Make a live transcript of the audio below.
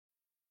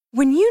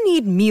When you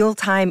need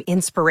mealtime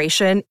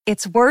inspiration,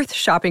 it's worth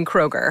shopping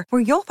Kroger,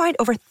 where you'll find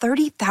over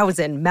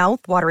 30,000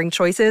 mouth-watering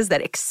choices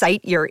that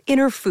excite your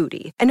inner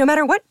foodie. And no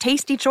matter what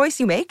tasty choice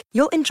you make,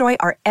 you'll enjoy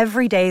our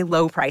everyday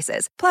low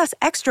prices, plus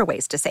extra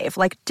ways to save,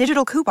 like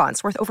digital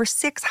coupons worth over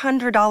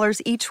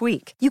 $600 each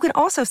week. You can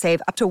also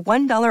save up to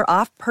 $1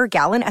 off per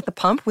gallon at the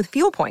pump with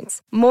fuel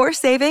points. More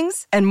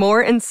savings and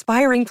more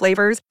inspiring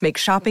flavors make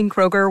shopping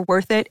Kroger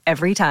worth it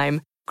every time.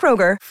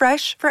 Kroger,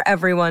 fresh for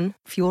everyone.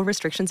 Fuel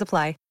restrictions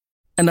apply.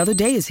 Another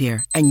day is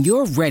here, and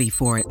you're ready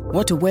for it.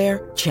 What to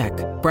wear? Check.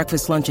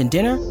 Breakfast, lunch, and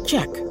dinner?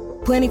 Check.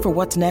 Planning for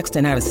what's next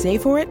and how to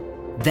save for it?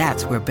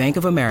 That's where Bank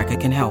of America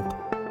can help.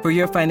 For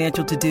your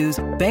financial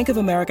to-dos, Bank of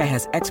America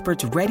has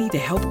experts ready to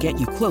help get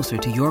you closer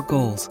to your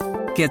goals.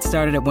 Get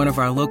started at one of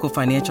our local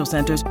financial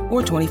centers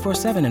or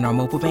 24/7 in our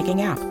mobile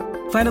banking app.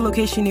 Find a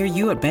location near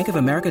you at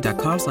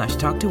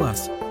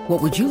bankofamerica.com/talktous.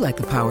 What would you like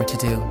the power to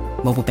do?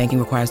 Mobile banking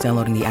requires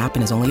downloading the app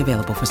and is only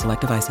available for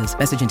select devices.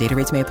 Message and data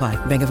rates may apply.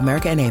 Bank of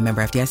America N.A.,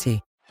 member FDIC.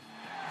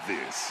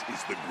 This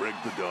is the Greg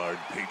Bedard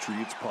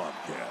Patriots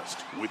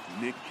Podcast with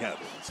Nick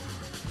Cavins.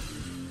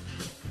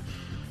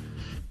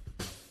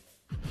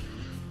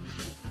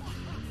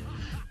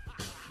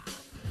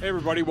 Hey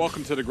everybody,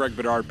 welcome to the Greg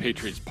Bedard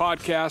Patriots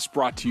Podcast,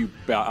 brought to you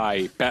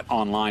by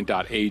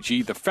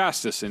betonline.ag, the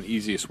fastest and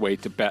easiest way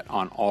to bet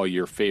on all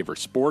your favorite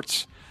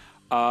sports.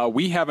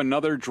 We have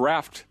another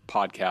draft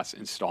podcast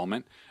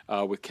installment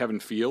with Kevin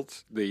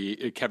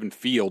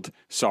Field.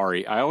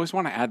 Sorry, I always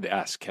want to add the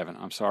S, Kevin.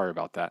 I'm sorry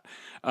about that.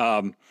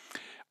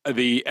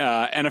 The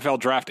NFL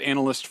draft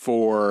analyst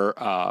for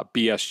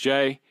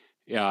BSJ.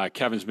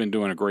 Kevin's been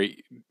doing a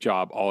great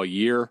job all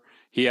year.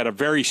 He had a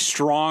very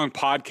strong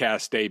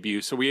podcast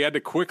debut, so we had to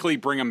quickly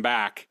bring him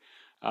back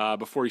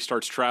before he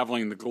starts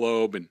traveling the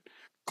globe and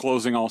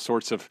closing all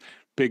sorts of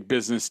big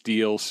business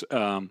deals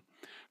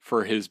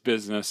for his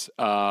business.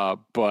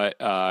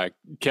 But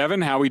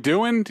Kevin, how we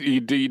doing?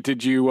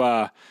 Did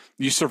you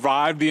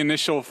survive the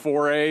initial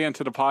foray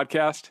into the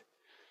podcast?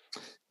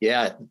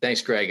 Yeah,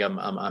 thanks, Greg.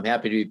 I'm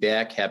happy to be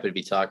back. Happy to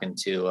be talking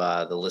to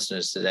the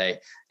listeners today.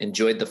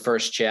 Enjoyed the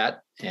first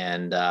chat,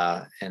 and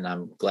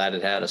I'm glad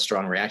it had a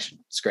strong reaction.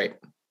 It's great.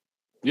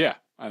 Yeah,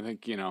 I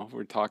think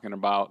we're talking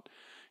about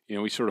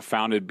we sort of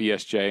founded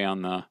BSJ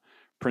on the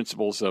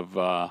principles of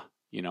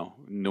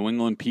New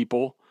England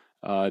people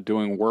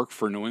doing work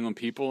for New England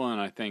people,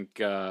 and I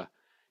think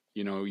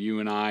you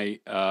and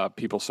I,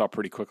 people saw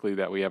pretty quickly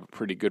that we have a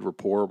pretty good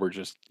rapport. We're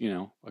just,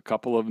 a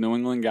couple of New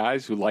England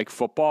guys who like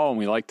football and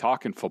we like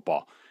talking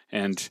football.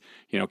 And,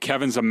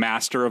 Kevin's a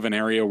master of an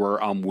area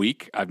where I'm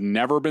weak. I've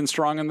never been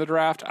strong in the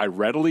draft. I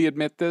readily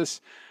admit this.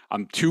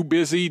 I'm too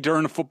busy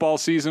during the football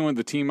season with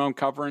the team I'm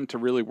covering to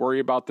really worry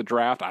about the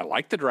draft. I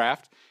like the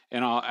draft,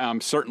 and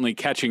I'm certainly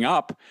catching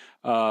up,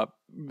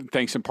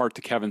 thanks in part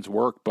to Kevin's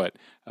work. But,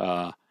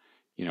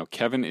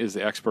 Kevin is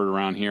the expert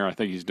around here. I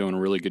think he's doing a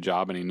really good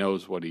job, and he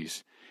knows what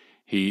he's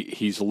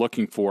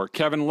looking for.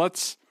 Kevin,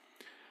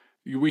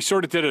 we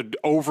sort of did an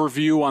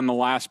overview on the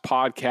last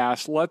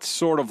podcast. Let's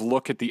sort of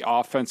look at the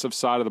offensive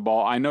side of the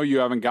ball. I know you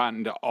haven't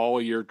gotten to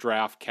all your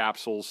draft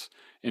capsules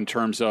in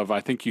terms of,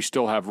 I think you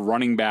still have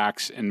running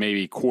backs and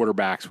maybe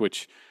quarterbacks,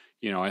 which,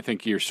 I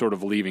think you're sort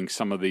of leaving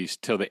some of these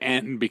till the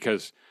end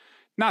because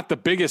not the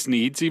biggest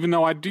needs, even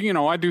though I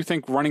do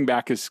think running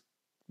back is,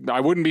 I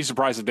wouldn't be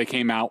surprised if they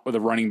came out with a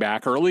running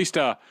back or at least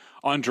a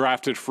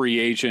undrafted free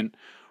agent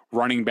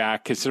running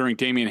back, considering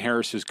Damian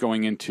Harris is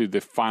going into the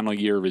final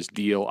year of his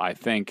deal, I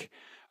think.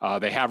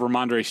 They have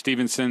Ramondre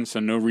Stevenson, so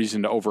no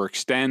reason to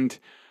overextend.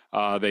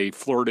 They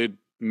flirted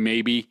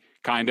maybe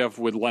kind of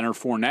with Leonard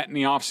Fournette in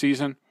the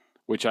offseason,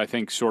 which I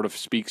think sort of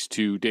speaks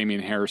to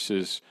Damian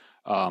Harris's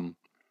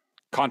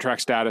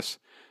contract status.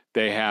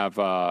 They have,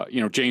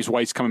 James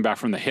White's coming back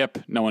from the hip.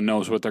 No one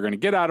knows what they're going to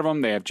get out of him.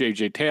 They have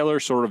J.J.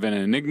 Taylor, sort of an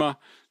enigma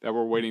that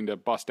we're waiting to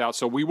bust out.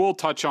 So we will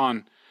touch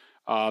on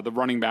the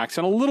running backs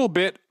and a little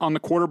bit on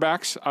the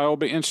quarterbacks. I'll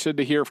be interested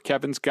to hear if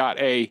Kevin's got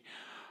a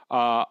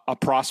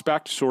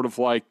prospect, sort of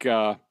like,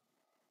 the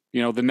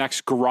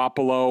next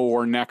Garoppolo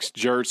or next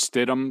Jarrett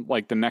Stidham,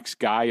 like the next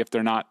guy, if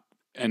they're not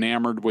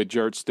enamored with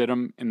Jarrett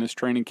Stidham in this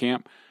training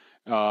camp.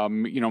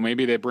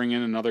 Maybe they bring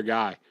in another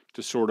guy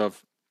to sort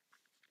of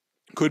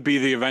could be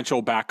the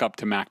eventual backup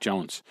to Mac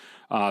Jones,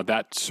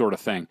 that sort of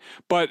thing.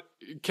 But,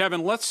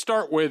 Kevin, let's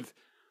start with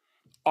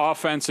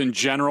offense in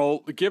general.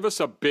 Give us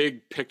a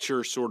big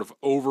picture sort of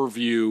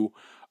overview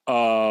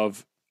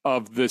of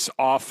this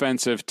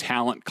offensive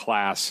talent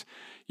class.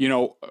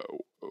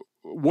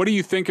 What do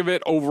you think of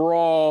it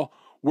overall?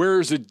 Where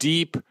is it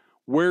deep?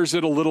 Where is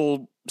it a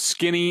little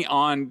skinny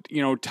on,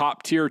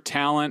 top tier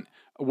talent?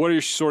 What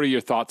are sort of your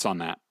thoughts on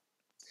that?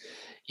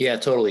 Yeah,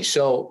 totally.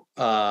 So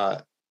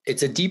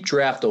it's a deep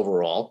draft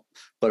overall,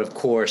 but of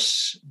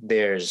course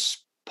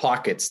there's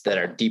pockets that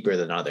are deeper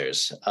than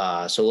others.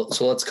 So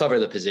let's cover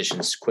the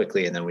positions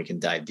quickly, and then we can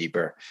dive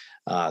deeper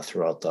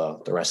throughout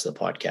the rest of the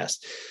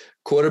podcast.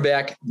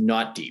 Quarterback,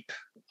 not deep.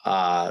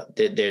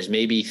 There's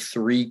maybe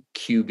 3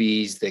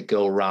 QBs that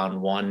go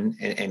round one,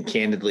 and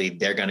candidly,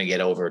 they're going to get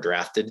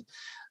overdrafted.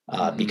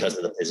 because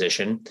of the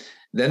position.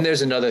 Then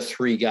there's another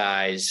 3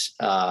 guys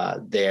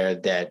there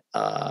that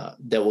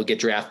will get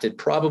drafted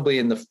probably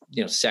in the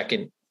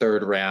second,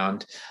 third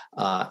round.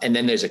 And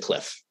then there's a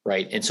cliff,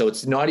 right? And so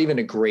it's not even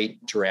a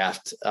great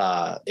draft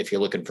if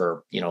you're looking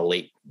for,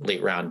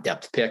 late round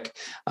depth pick,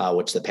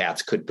 which the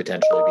Pats could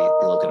potentially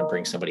be looking to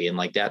bring somebody in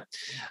like that.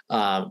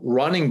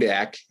 Running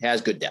back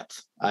has good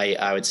depth.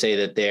 I would say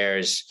that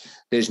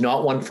there's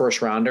not one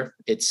first rounder.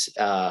 It's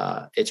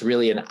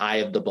really an eye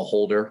of the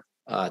beholder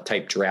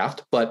type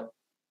draft, but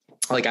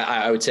like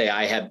I would say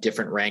I have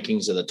different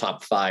rankings of the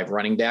top 5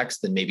 running backs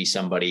than maybe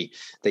somebody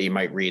that you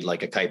might read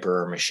like a Kuiper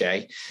or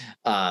Mache.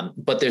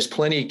 But there's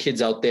plenty of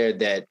kids out there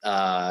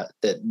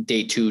that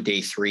day 2,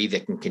 day 3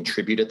 that can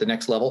contribute at the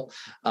next level.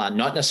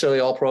 Not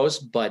necessarily all pros,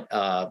 but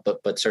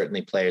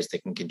certainly players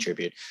that can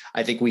contribute.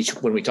 I think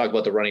when we talk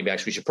about the running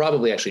backs, we should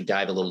probably actually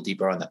dive a little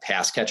deeper on the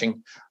pass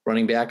catching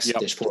running backs. Yep.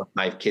 There's 4 or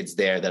 5 kids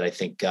there that I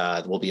think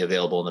will be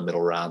available in the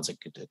middle rounds that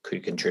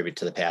could contribute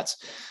to the Pats.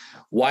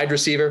 Wide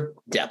receiver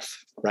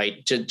depth,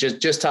 right?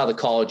 Just how the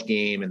college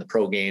game and the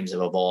pro games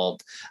have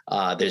evolved.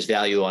 There's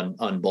value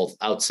on both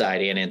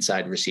outside and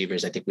inside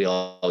receivers. I think we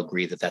all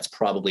agree that that's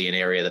probably an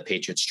area the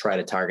Patriots try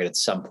to target at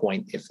some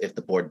point if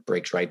the board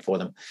breaks right for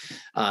them.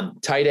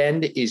 Tight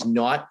end is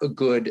not a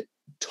good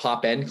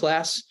top end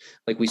class.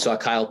 Like we saw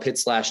Kyle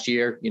Pitts last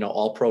year,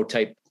 all pro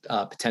type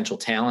potential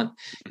talent.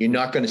 You're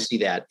not going to see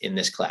that in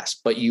this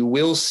class, but you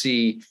will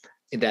see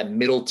in that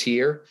middle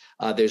tier.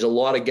 There's a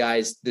lot of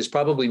guys. There's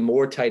probably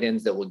more tight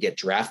ends that will get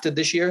drafted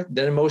this year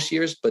than in most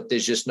years, but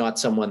there's just not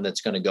someone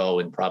that's going to go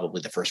in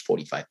probably the first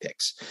 45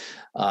 picks.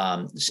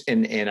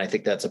 And I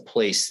think that's a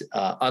place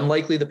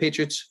unlikely the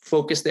Patriots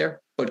focus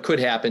there, but could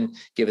happen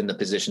given the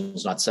position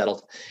is not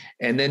settled.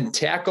 And then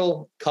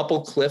tackle,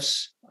 couple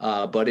cliffs,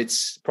 but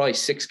it's probably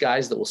 6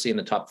 guys that we'll see in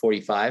the top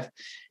 45.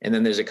 And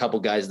then there's a couple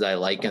guys that I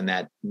like on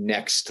that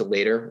next to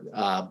later.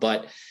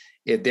 But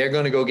if they're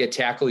going to go get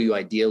tackle, you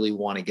ideally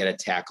want to get a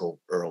tackle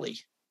early.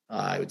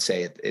 I would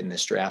say in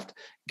this draft.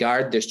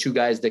 Guard, there's 2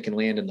 guys that can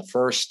land in the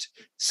first.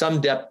 Some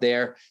depth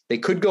there. They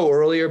could go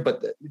earlier,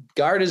 but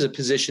guard is a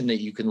position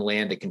that you can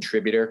land a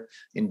contributor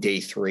in day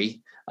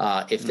 3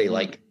 if they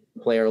like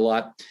the player a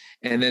lot.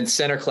 And then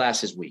center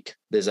class is weak.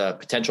 There's a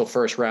potential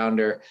first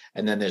rounder,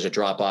 and then there's a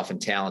drop off in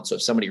talent. So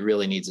if somebody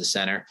really needs a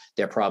center,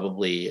 they're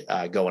probably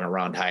going a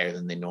round higher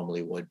than they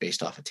normally would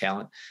based off of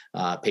talent.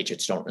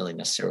 Patriots don't really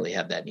necessarily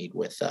have that need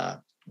with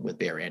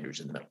Bear Andrews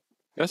in the middle.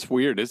 That's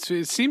weird. It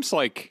seems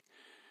like,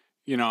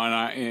 and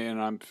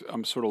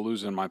I'm sort of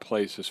losing my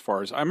place as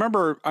far as I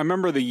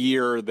remember the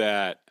year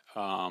that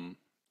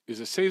is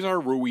it Cesar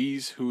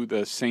Ruiz who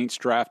the Saints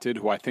drafted,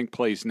 who I think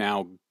plays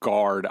now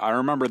guard. I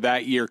remember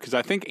that year because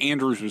I think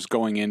Andrews was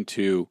going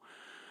into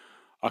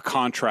a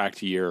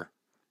contract year,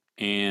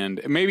 and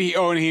maybe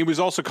and he was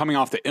also coming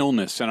off the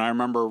illness. And I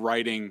remember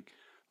writing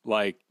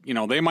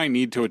they might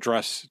need to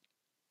address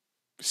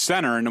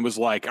center, and it was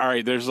like, all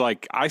right, there's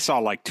I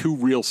saw 2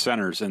 real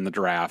centers in the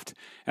draft,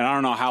 and I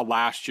don't know how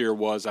last year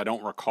was. I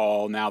don't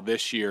recall. Now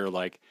this year,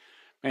 man,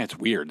 it's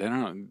weird. They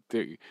don't.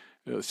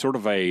 Sort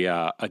of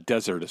a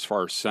desert as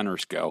far as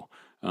centers go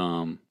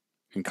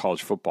in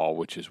college football,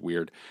 which is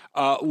weird.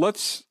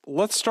 Let's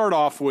start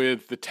off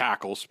with the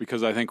tackles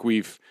because I think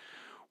we've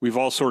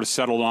all sort of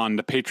settled on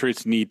the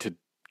Patriots need to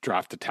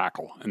draft a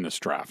tackle in this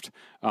draft.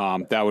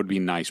 That would be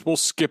nice. We'll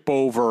skip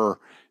over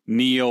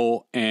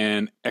Neal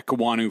and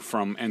Ekwonu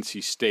from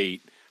NC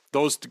State.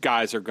 Those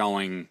guys are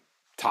going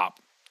top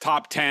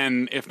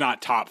 10, if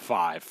not top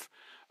 5,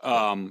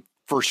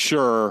 for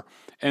sure.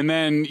 And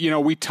then,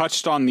 we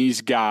touched on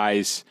these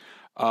guys,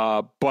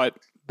 but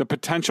the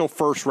potential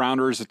first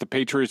rounders, if the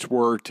Patriots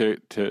were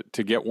to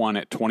get one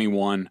at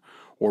 21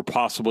 or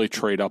possibly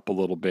trade up a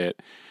little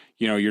bit,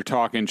 you're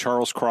talking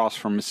Charles Cross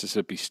from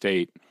Mississippi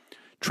State,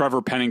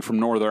 Trevor Penning from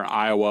Northern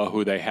Iowa,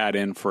 who they had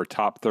in for a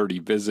top 30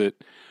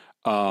 visit,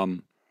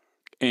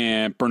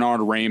 and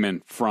Bernard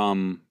Raymond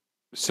from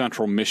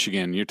Central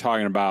Michigan. You're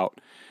talking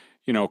about,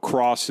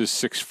 Cross is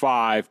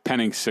 6'5",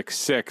 Penning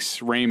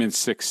 6'6", Raymond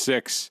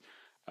 6'6".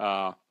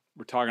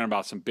 We're talking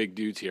about some big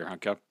dudes here, huh,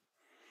 Kev?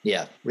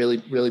 Yeah,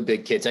 really, really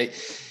big kids.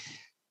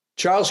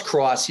 Charles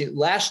Cross,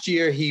 last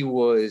year he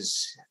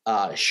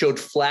showed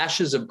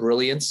flashes of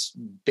brilliance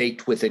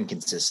baked with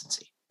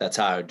inconsistency. That's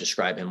how I would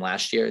describe him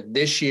last year.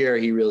 This year,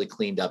 he really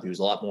cleaned up. He was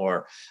a lot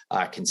more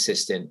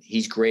consistent.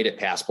 He's great at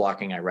pass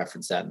blocking. I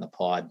referenced that in the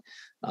pod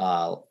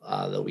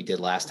that we did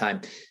last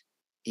time.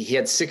 He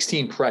had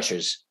 16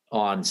 pressures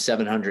on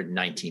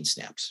 719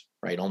 snaps.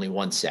 Right, only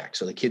 1 sack.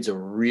 So the kid's a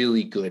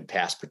really good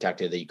pass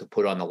protector that you could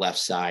put on the left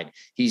side.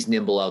 He's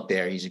nimble out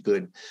there. He's a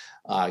good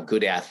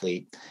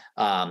athlete.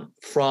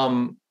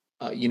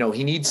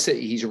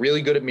 He's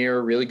really good at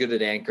mirror, really good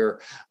at anchor.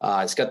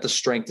 He's got the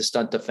strength to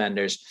stunt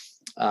defenders.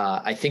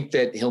 I think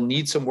that he'll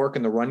need some work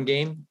in the run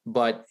game,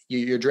 but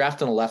you're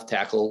drafting a left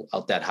tackle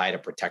out that high to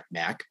protect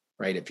Mac,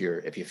 right? If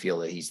you feel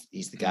that he's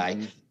the guy.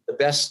 Mm-hmm. The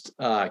best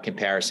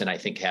comparison I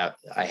think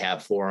I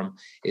have for him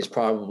is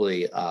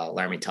probably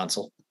Laramie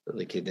Tunsil,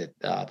 the kid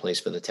that plays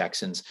for the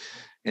Texans.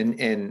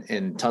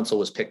 and Tunsil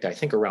was picked, I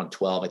think, around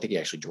 12. I think he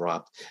actually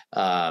dropped.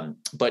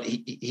 But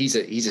he's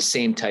a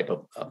same type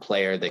of a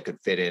player that could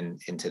fit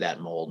into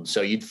that mold. And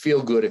so you'd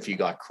feel good if you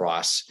got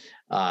Cross.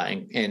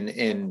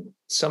 And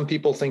some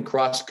people think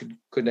Cross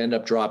could end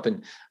up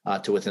dropping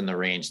to within the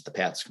range. The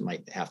Pats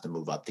might have to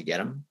move up to get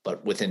him,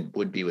 but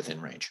would be within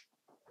range.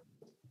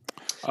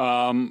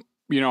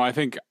 I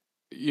think,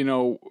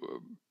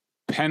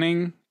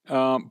 Penning,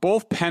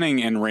 both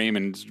Penning and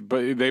Raymond,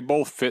 but they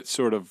both fit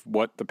sort of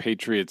what the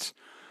Patriots,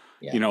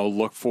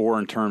 look for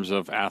in terms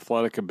of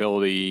athletic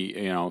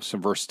ability,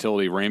 some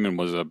versatility. Raymond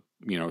was a,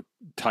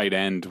 tight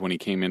end when he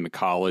came into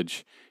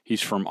college.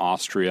 He's from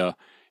Austria,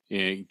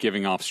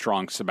 giving off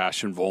strong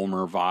Sebastian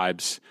Vollmer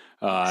vibes,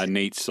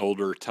 Nate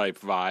Solder type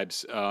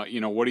vibes.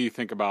 What do you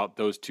think about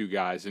those two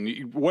guys?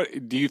 And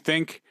what do you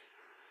think?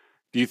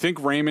 Do you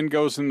think Raymond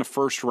goes in the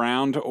first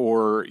round,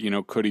 or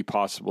could he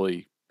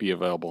possibly be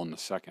available in the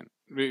second?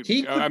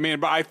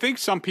 But I think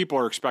some people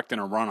are expecting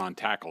a run on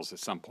tackles at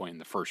some point in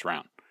the first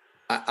round.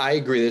 I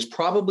agree. There's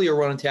probably a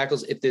run on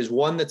tackles. If there's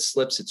one that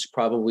slips, it's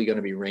probably going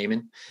to be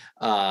Raymond.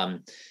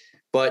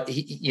 But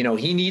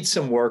he needs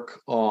some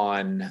work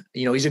on,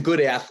 he's a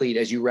good athlete.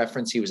 As you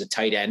referenced, he was a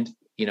tight end.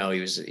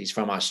 He's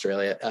from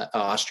Austria,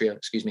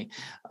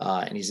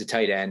 and he's a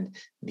tight end.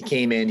 He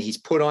came in, he's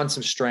put on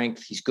some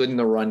strength. He's good in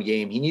the run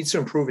game. He needs to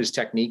improve his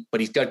technique, but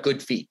he's got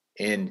good feet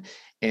and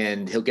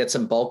he'll get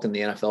some bulk in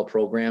the NFL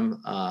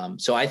program.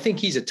 So I think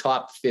he's a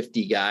top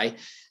 50 guy.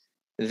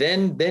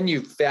 Then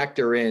you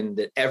factor in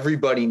that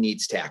everybody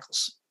needs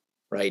tackles.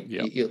 Right.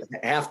 Yep.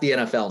 Half the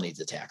NFL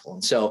needs a tackle.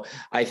 And so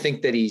I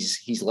think that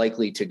he's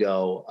likely to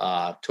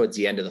go towards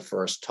the end of the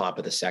first, top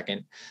of the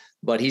second,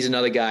 but he's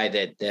another guy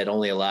that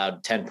only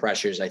allowed 10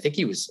 pressures. I think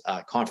he was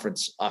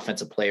conference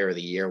offensive player of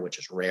the year, which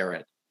is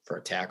rare for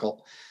a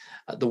tackle.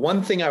 The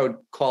one thing I would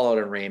call out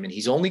on Raymond,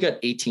 he's only got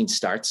 18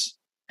 starts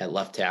at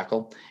left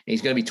tackle, and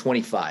he's going to be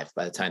 25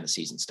 by the time the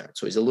season starts.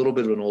 So he's a little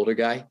bit of an older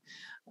guy.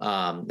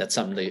 That's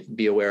something to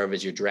be aware of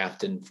as you're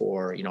drafting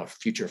for,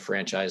 future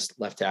franchise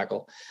left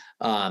tackle.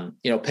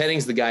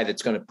 Penning's the guy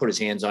that's going to put his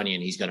hands on you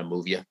and he's going to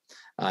move you.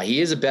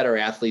 He is a better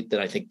athlete than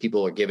I think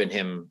people are giving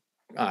him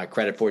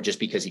credit for, just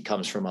because he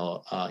comes from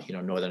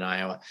Northern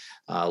Iowa,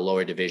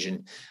 lower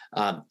division.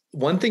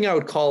 One thing I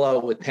would call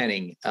out with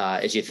Penning,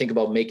 as you think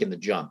about making the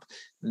jump,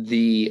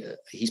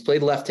 he's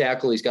played left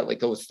tackle. He's got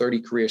like over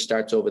 30 career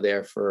starts over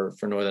there for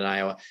Northern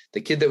Iowa.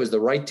 The kid that was the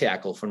right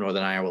tackle for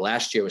Northern Iowa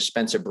last year was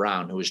Spencer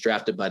Brown, who was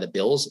drafted by the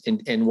Bills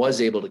and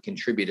was able to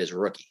contribute as a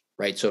rookie.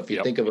 Right. So if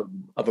you think of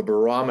a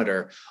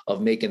barometer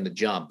of making the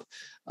jump,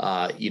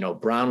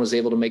 Brown was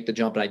able to make the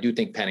jump, and I do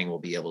think Penning will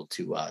be able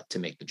to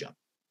make the jump.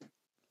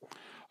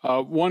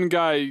 One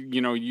guy,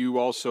 you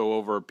also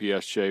over at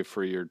BSJ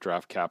for your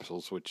draft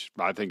capsules, which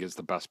I think is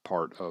the best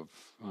part of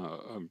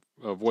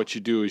what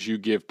you do, is you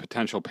give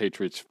potential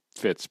Patriots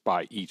fits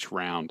by each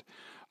round.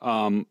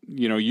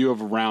 You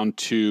have round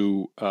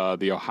 2,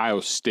 the Ohio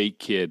State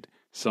kid,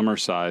 summer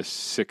size,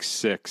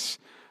 6'6".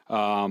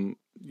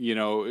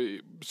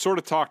 Sort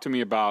of talk to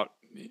me about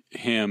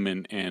him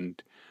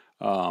and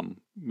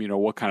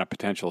what kind of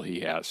potential he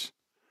has.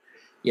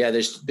 Yeah,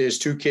 there's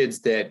two kids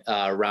that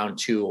round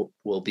 2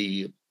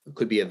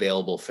 could be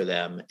available for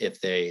them if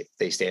they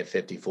stay at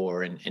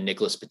 54, and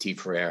Nicholas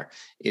Petit-Frere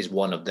is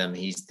one of them.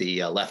 He's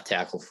the left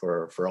tackle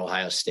for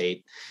Ohio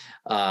State.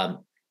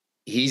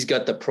 He's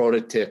got the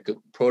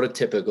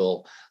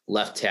prototypical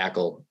left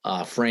tackle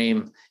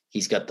frame.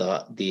 He's got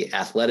the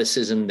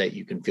athleticism that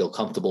you can feel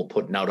comfortable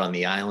putting out on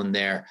the island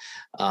there.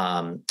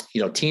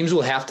 Teams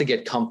will have to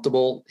get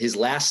comfortable. His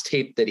last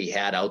tape that he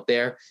had out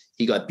there,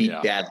 he got beat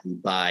badly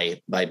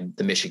by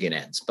the Michigan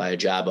ends, by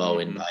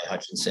Ajabo and by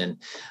Hutchinson.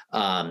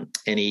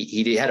 And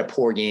he had a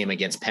poor game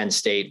against Penn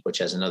State, which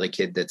has another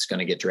kid that's going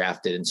to get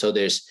drafted. And so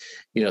there's,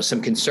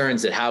 some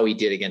concerns that how he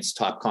did against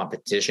top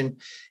competition.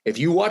 If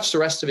you watch the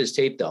rest of his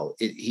tape, though,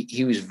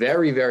 he was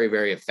very, very,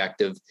 very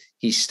effective.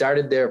 He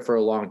started there for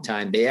a long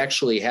time. They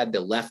actually had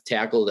the left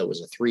tackle that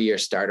was a 3-year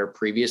starter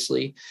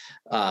previously,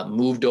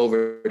 moved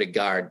over to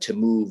guard to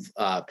move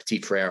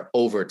Petit-Frere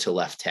over to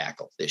left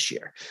tackle this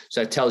year.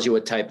 So that tells you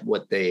what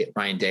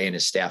Ryan Day and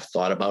his staff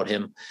thought about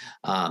him.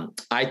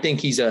 I think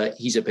he's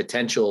a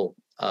potential.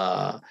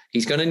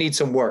 He's going to need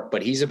some work,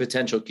 but he's a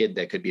potential kid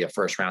that could be a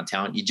first-round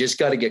talent. You just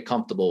got to get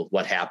comfortable with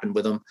what happened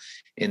with him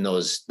in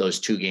those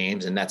 2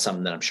 games, and that's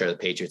something that I'm sure the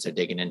Patriots are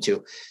digging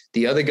into.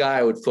 The other guy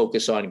I would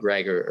focus on,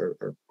 Greg,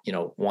 or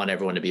want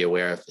everyone to be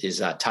aware of,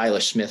 is Tyler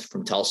Smith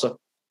from Tulsa.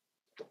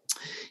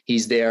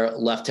 He's their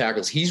left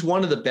tackles. He's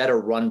one of the better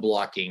run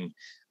blocking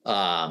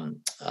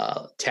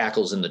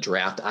tackles in the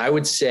draft. I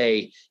would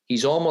say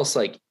he's almost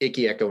like Ike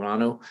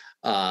Ekwonu,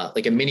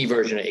 like a mini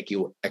version of Ike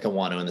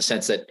Ekwonu, in the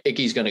sense that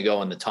Ike's going to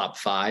go in the top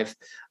 5.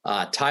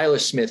 Tyler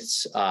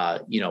Smith's, a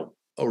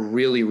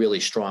really, really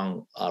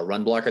strong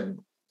run blocker.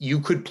 You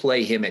could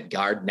play him at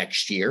guard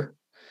next year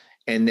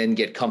and then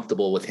get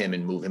comfortable with him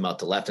and move him out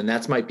to left. And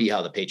that might be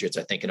how the Patriots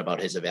are thinking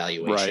about his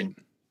evaluation.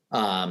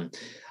 Right.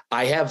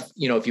 I have,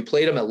 if you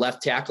played him at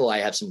left tackle, I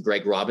have some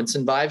Greg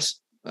Robinson vibes,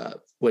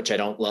 which I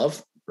don't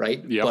love.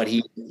 right? Yep. But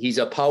he's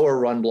a power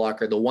run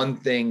blocker. The one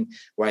thing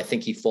where I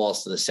think he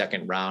falls to the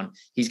second round,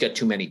 he's got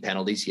too many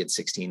penalties. He had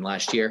 16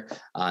 last year.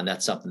 And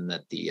that's something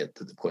that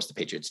of course the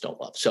Patriots don't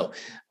love. So,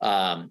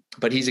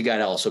 but he's a guy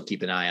to also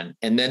keep an eye on.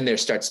 And then there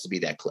starts to be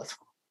that cliff.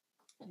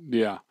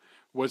 Yeah.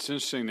 What's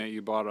interesting that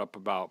you brought up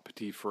about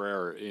Petit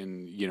Frere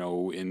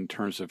in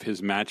terms of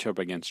his matchup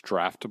against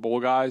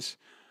draftable guys.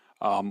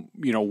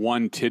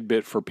 One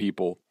tidbit for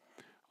people,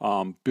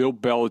 Bill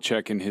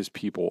Belichick and his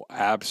people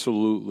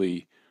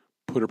absolutely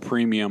put a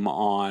premium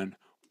on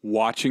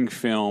watching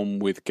film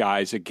with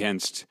guys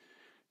against,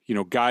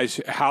 guys,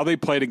 how they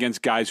played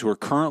against guys who are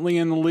currently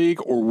in the league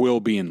or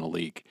will be in the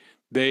league.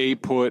 They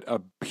put a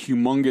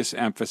humongous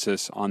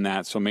emphasis on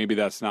that. So maybe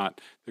that's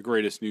not the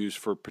greatest news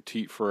for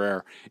Petit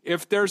Frere.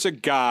 If there's a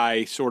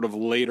guy sort of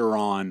later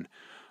on,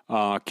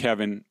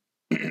 Kevin,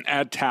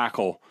 at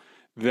tackle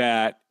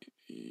that,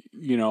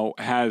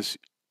 has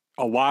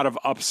a lot of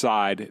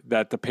upside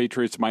that the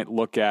Patriots might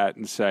look at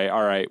and say,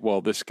 all right,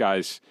 well, this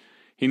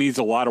he needs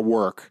a lot of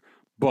work,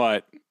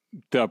 but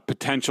the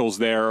potential's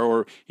there,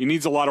 or he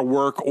needs a lot of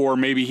work, or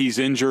maybe he's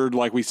injured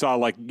like we saw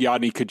like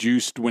Yadni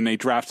Kajust when they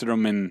drafted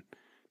him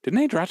didn't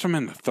they draft him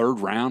in the third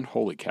round?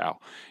 Holy cow.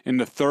 In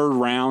the third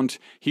round,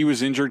 he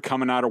was injured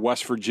coming out of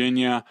West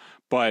Virginia,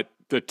 but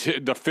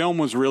the film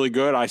was really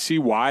good. I see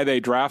why they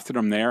drafted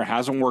him there.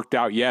 Hasn't worked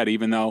out yet,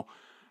 even though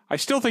I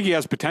still think he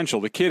has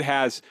potential. The kid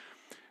has,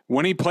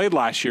 when he played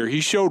last year, he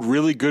showed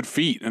really good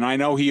feet, and I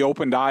know he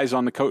opened eyes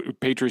on the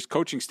Patriots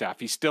coaching staff.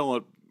 He's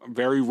still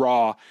very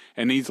raw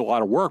and needs a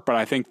lot of work, but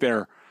I think they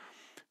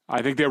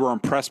were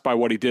impressed by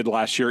what he did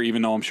last year,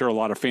 even though I'm sure a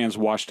lot of fans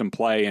watched him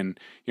play and,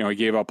 he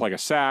gave up like a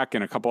sack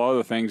and a couple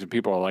other things, and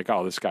people are like,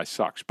 oh, this guy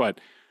sucks. But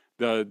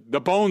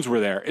the bones were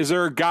there. Is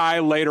there a guy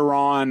later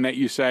on that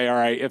you say, all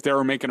right, if they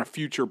were making a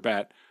future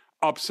bet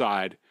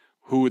upside,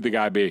 who would the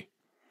guy be?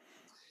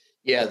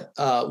 Yeah.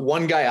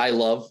 One guy I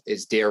love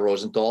is Dare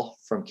Rosenthal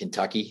from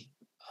Kentucky.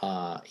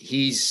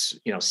 He's,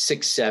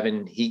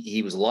 6'7".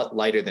 He was a lot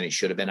lighter than he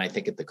should have been, I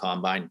think, at the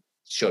combine.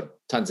 Showed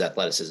tons of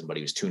athleticism, but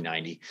he was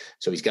 290.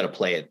 So he's got to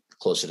play it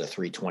closer to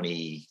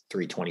 320,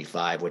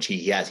 325, which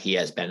he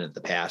has been in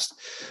the past.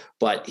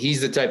 But he's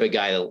the type of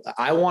guy that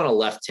I want a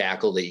left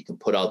tackle that you can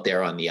put out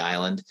there on the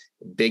island.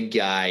 Big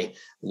guy,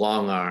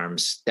 long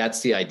arms.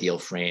 That's the ideal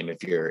frame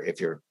if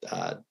you're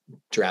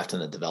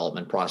drafting a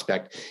development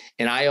prospect.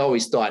 And I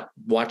always thought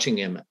watching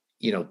him,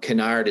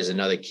 Kennard is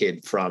another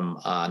kid from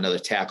another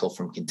tackle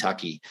from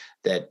Kentucky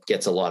that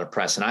gets a lot of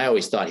press. And I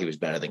always thought he was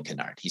better than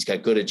Kennard. He's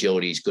got good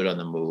agility. He's good on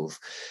the move.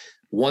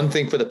 One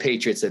thing for the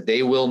Patriots that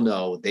they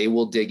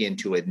will dig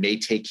into it, may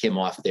take him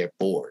off their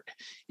board,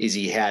 is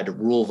he had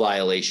rule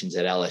violations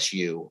at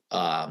LSU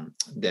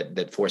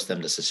that forced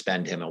them to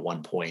suspend him at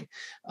one point,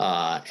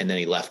 and then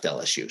he left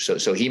LSU.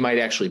 So he might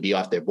actually be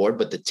off their board.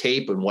 But the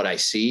tape and what I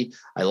see,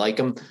 I like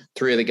him.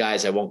 Three of the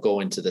guys, I won't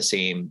go into the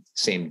same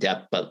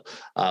depth, but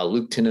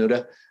Luke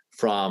Tenuta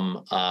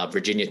from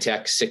Virginia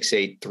Tech,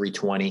 6'8",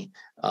 320.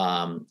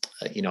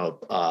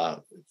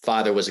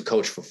 Father was a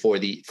coach for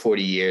 40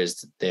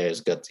 years.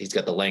 He's got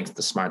the length,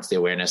 the smarts, the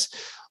awareness.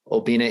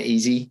 Obina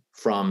Easy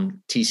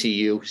from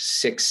TCU,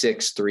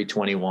 6'6",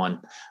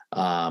 321.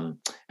 And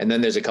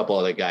then there's a couple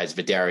other guys,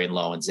 Vidarian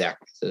Lowe and Zach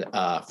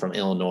from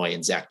Illinois,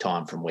 and Zach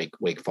Tom from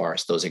Wake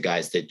Forest. Those are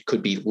guys that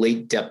could be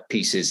late depth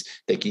pieces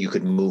that you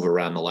could move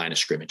around the line of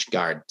scrimmage,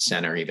 guard,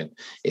 center, even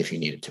if you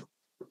needed to.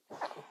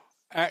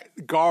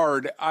 At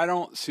guard, I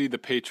don't see the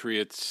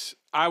Patriots.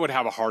 I would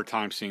have a hard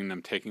time seeing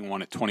them taking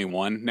one at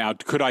 21. Now,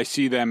 could I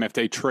see them if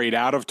they trade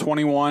out of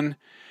 21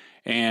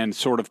 and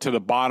sort of to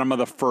the bottom of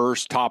the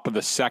first, top of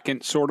the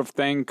second sort of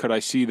thing? Could I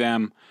see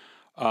them,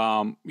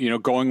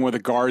 going with a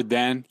guard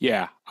then?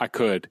 Yeah, I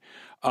could.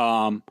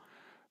 When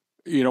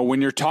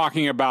you're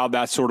talking about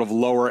that sort of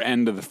lower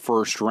end of the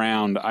first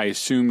round, I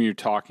assume you're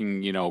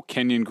talking,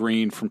 Kenyon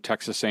Green from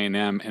Texas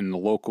A&M and the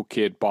local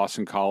kid,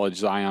 Boston College,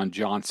 Zion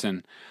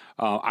Johnson.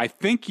 I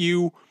think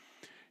you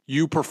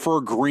prefer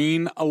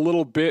Green a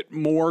little bit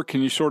more.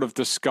 Can you sort of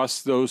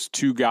discuss those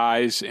two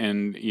guys?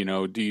 And,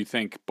 do you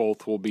think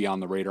both will be on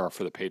the radar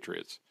for the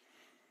Patriots?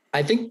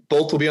 I think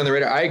both will be on the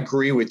radar. I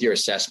agree with your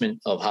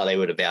assessment of how they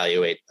would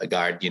evaluate a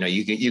guard.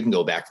 You can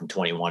go back from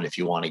 21 if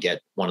you want to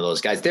get one of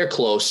those guys. They're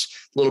close,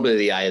 a little bit of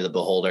the eye of the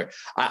beholder.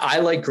 I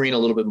like Green a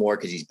little bit more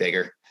because he's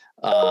bigger.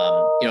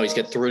 He's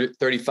got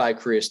 35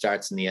 career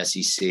starts in the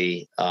SEC.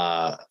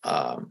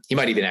 He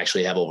might even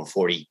actually have over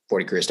 40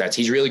 career starts.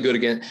 He's really good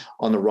again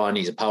on the run.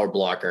 He's a power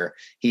blocker.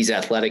 He's an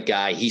athletic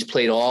guy. He's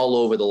played all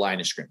over the line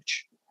of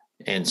scrimmage.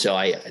 And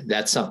so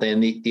that's something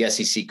the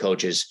SEC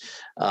coaches,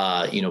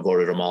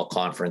 voted him all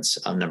conference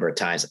a number of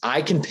times.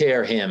 I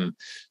compare him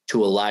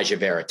to Elijah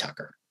Vera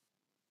Tucker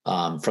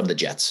from the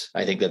Jets.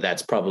 I think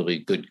that's probably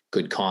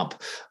good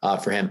comp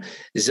for him.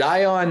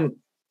 Zion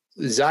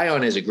is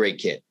a great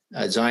kid.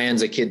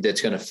 Zion's a kid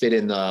that's going to fit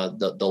in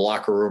the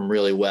locker room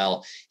really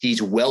well.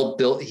 He's well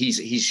built.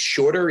 He's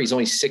shorter. He's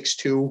only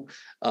 6'2",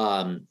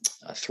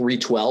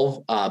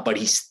 312, but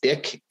he's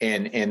thick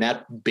and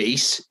that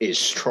base is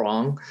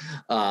strong.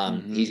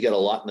 He's got a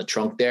lot in the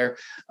trunk there.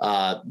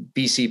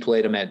 BC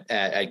played him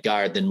at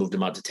guard, then moved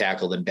him out to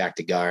tackle, then back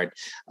to guard.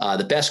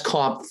 The best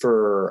comp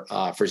for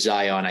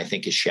Zion, I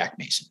think, is Shaq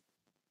Mason.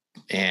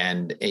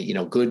 And,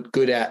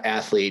 good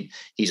athlete.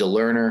 He's a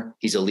learner.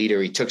 He's a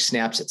leader. He took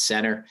snaps at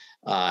center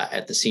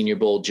at the Senior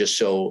Bowl just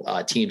so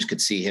teams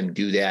could see him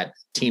do that.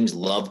 Teams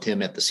loved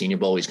him at the Senior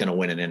Bowl. He's going to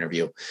win an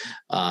interview.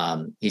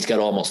 He's got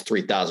almost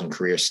 3,000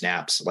 career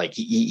snaps. Like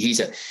he's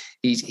a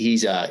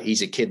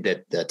kid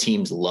that the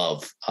teams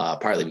love,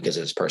 partly because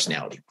of his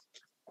personality.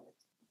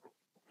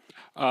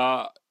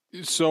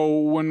 So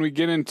when we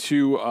get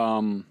into,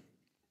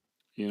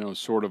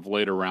 sort of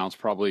later rounds,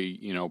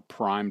 probably,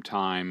 prime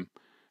time,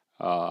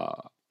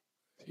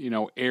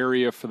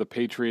 area for the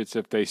Patriots,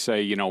 if they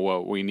say,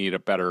 we need a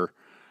better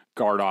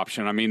guard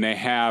option. I mean, they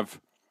have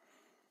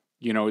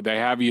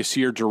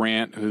Yasir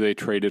Durant, who they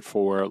traded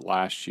for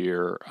last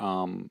year.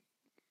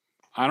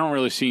 I don't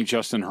really see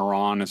Justin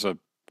Herron as a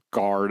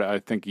guard. I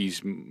think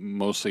he's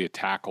mostly a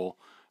tackle.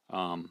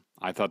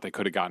 I thought they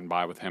could have gotten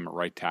by with him at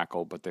right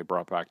tackle, but they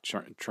brought back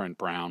Trent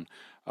Brown.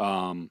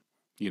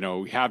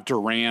 We have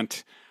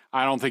Durant.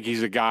 I don't think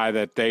he's a guy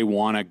that they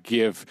want to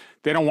give.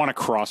 They don't want to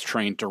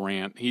cross-train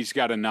Durant. He's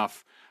got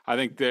enough. I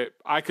think that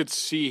I could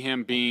see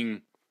him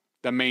being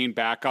the main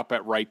backup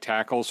at right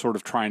tackle, sort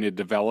of trying to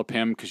develop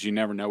him because you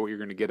never know what you're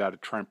going to get out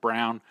of Trent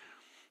Brown.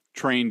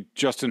 Train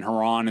Justin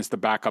Herron as the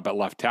backup at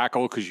left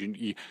tackle because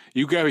you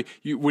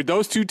with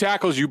those two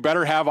tackles, you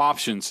better have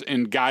options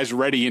and guys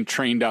ready and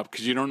trained up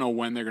because you don't know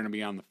when they're going to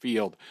be on the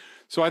field.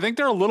 So I think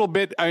they're a little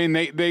bit. I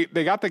mean, they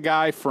got the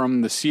guy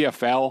from the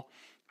CFL.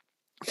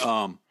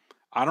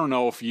 I don't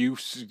know if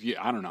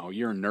I don't know.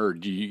 You're a nerd.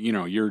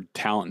 You're a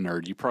talent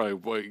nerd. You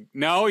probably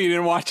no. You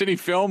didn't watch any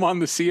film on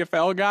the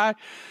CFL guy.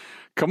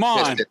 Come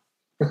on.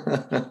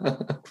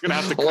 Gonna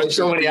have to cut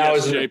so many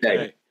hours in a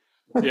day.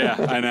 Yeah,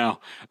 I know.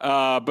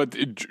 But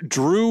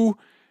Drew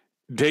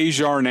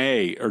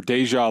Desjarlais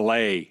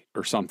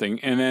or something,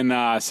 and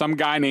then some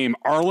guy named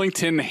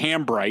Arlington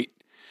Hambright,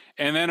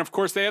 and then of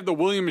course they have the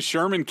William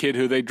Sherman kid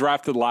who they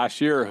drafted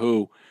last year,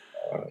 who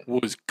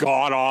was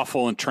god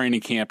awful in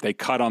training camp. They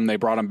cut him. They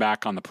brought him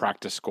back on the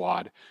practice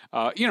squad.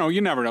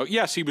 You never know.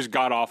 Yes, he was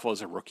god awful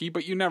as a rookie,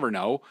 but you never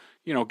know.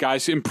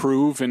 Guys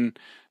improve, and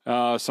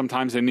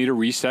sometimes they need a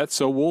reset.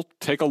 So we'll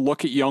take a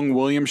look at young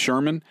William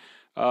Sherman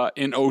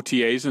in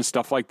OTAs and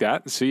stuff like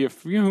that and see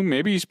if,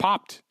 maybe he's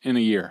popped in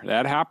a year.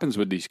 That happens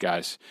with these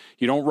guys.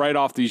 You don't write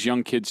off these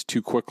young kids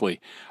too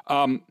quickly.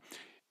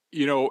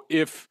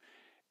 If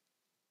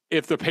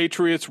the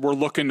Patriots were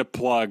looking to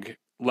plug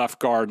left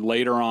guard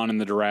later on in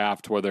the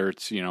draft, whether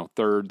it's,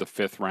 third, the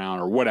fifth round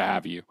or what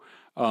have you,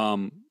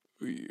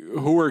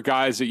 who are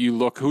guys that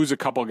you who's a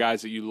couple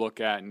guys that you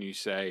look at and you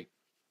say,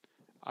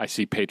 I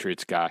see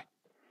Patriots guy?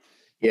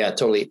 Yeah,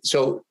 totally.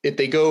 So if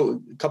they go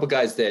a couple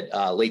guys that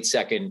late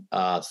second,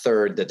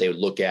 third that they would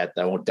look at,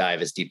 I won't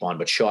dive as deep on,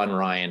 but Sean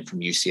Ryan from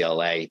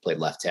UCLA, he played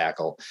left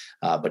tackle,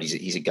 but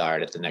he's a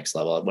guard at the next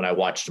level. When I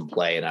watched him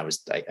play, and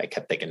I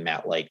kept thinking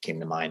Matt Light came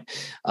to mind.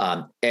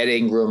 Ed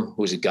Ingram,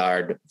 who's a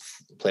guard,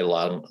 played a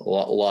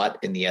lot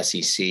in the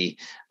SEC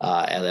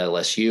at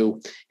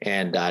LSU,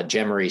 and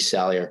Jemery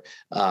Salyer,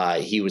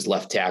 he was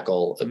left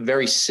tackle, a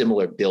very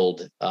similar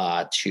build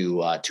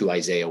to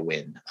Isaiah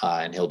Wynn,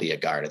 and he'll be a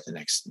guard at the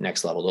next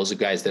level. Those are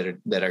guys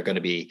that are going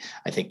to be,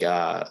 I think,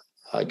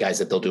 guys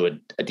that they'll do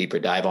a deeper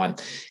dive on.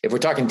 If we're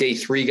talking day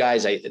three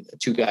guys,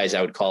 two guys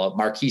I would call it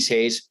Marquise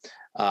Hayes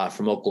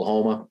from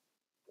Oklahoma.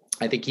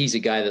 I think he's a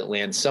guy that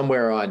lands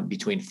somewhere on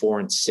between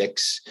 4 and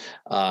 6.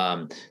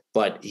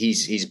 But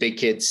he's a big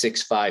kid,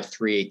 6'5",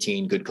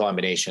 318, good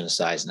combination of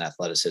size and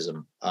athleticism.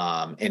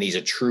 And he's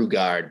a true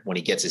guard. When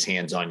he gets his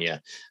hands on you,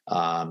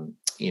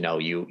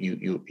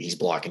 he's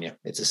blocking you.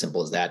 It's as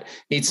simple as that.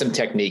 Needs some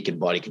technique and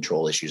body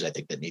control issues, I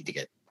think, that need to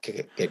get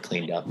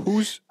cleaned up.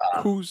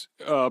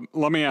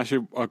 Let me ask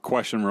you a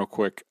question real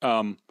quick.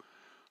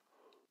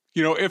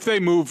 If they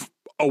move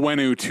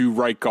Owenu to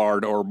right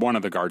guard or one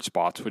of the guard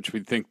spots, which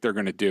we think they're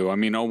going to do. I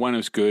mean,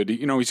 Owenu's good.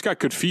 He's got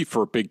good feet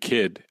for a big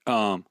kid.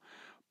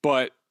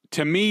 But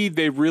to me,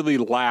 they really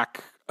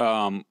lack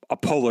a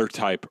puller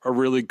type, a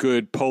really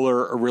good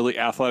puller, a really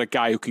athletic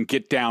guy who can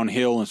get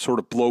downhill and sort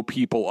of blow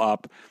people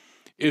up.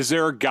 Is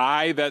there a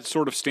guy that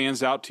sort of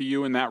stands out to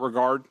you in that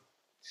regard?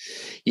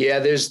 Yeah,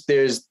 there's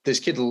this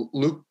kid,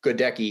 Luke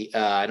Godecki.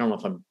 I don't know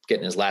if I'm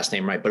getting his last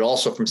name right, but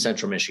also from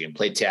Central Michigan,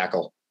 played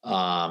tackle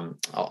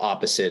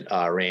opposite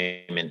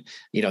Raymond.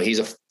 He's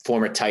a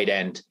former tight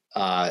end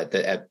at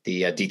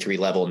the D3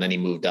 level, and then he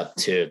moved up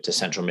to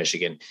Central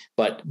Michigan.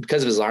 But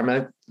because of his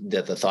arm,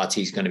 the thoughts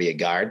he's going to be a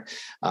guard,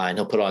 and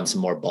he'll put on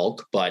some more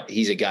bulk. But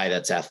he's a guy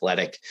that's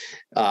athletic.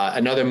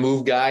 Another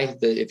move guy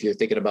that if you're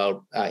thinking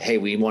about, hey,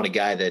 we want a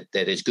guy that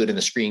is good in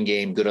the screen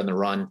game, good on the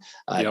run.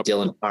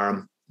 Dylan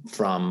Parham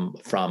from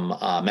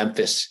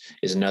Memphis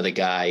is another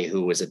guy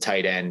who was a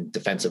tight end,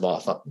 defensive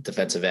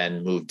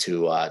end, moved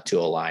to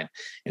O-line,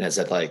 and it's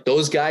athletic.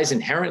 Those guys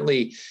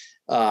inherently,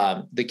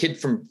 the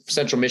kid from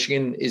Central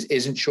Michigan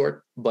isn't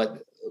short,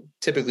 but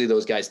typically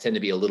those guys tend to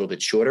be a little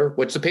bit shorter,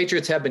 which the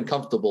Patriots have been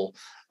comfortable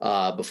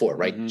before,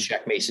 right? Mm-hmm.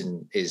 Shaq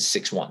Mason is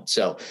 6'1".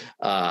 So,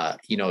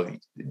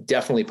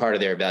 definitely part of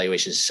their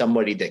evaluation is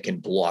somebody that can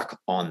block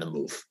on the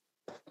move.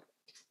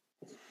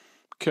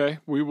 Okay.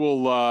 We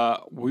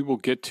will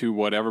get to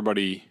what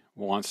everybody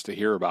wants to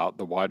hear about,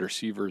 the wide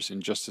receivers, in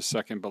just a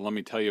second. But let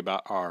me tell you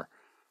about our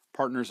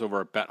partners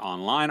over at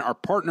BetOnline. Our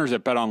partners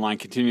at BetOnline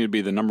continue to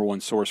be the number one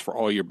source for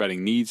all your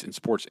betting needs and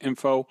sports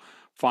info.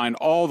 Find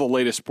all the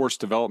latest sports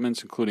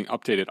developments, including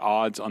updated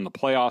odds on the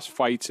playoffs,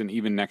 fights, and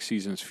even next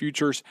season's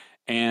futures.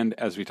 And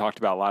as we talked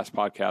about last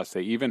podcast,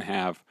 they even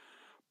have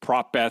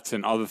prop bets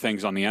and other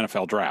things on the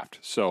NFL draft.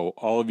 So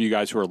all of you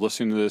guys who are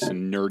listening to this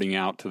and nerding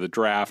out to the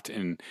draft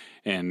and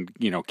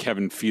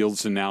Kevin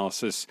Fields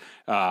analysis,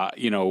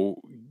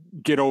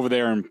 get over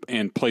there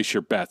and place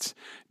your bets.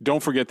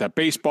 Don't forget that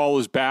baseball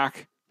is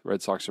back. The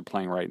Red Sox are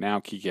playing right now.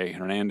 Kike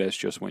Hernandez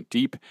just went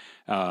deep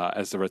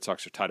as the Red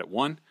Sox are tied at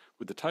 1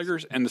 with the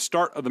Tigers, and the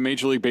start of the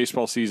Major League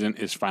Baseball season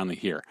is finally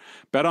here.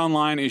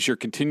 BetOnline is your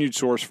continued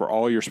source for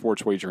all your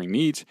sports wagering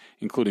needs,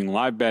 including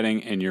live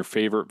betting and your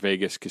favorite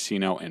Vegas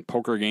casino and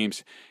poker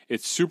games.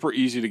 It's super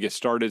easy to get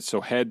started, so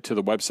head to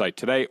the website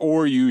today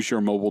or use your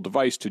mobile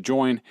device to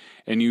join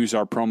and use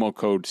our promo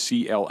code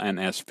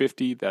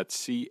CLNS50, that's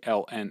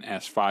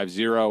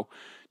CLNS50,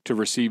 to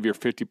receive your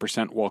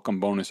 50% welcome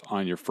bonus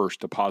on your first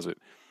deposit.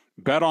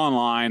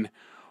 BetOnline,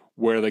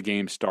 where the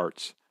game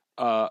starts.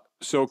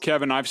 So,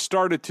 Kevin, I've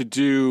started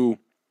to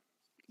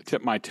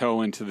tip my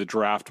toe into the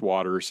draft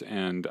waters,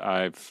 and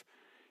I've,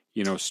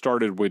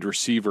 started with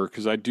receiver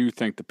because I do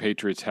think the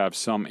Patriots have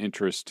some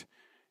interest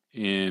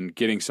in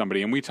getting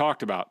somebody. And we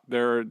talked about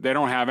they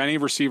don't have any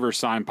receivers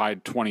signed by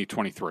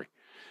 2023.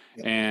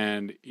 Yeah.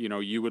 And,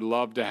 you would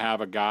love to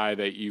have a guy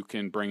that you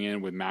can bring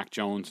in with Mac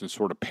Jones and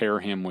sort of pair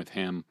him with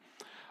him.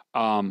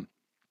 I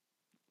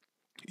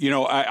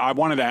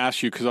wanted to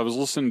ask you because I was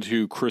listening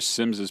to Chris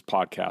Sims's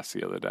podcast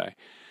the other day.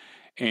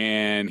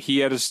 And he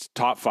had his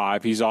top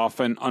 5. He's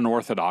often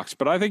unorthodox,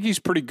 but I think he's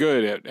pretty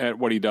good at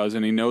what he does,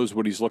 and he knows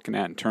what he's looking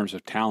at in terms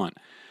of talent.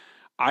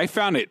 I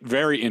found it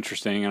very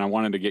interesting, and I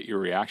wanted to get your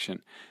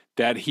reaction,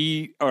 that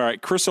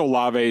Chris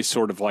Olave is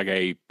sort of like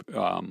a,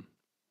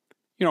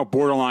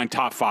 borderline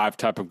top 5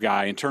 type of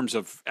guy in terms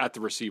of at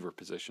the receiver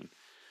position.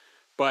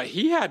 But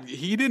he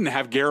didn't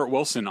have Garrett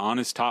Wilson on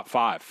his top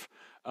 5.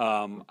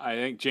 I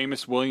think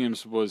Jameson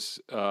Williams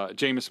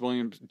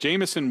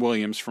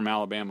from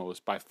Alabama was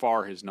by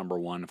far his number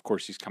 1. Of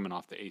course, he's coming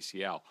off the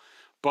ACL.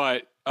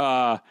 But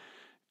I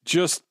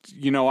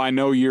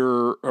know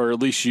or at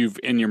least you've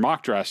in your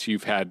mock drafts,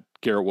 you've had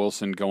Garrett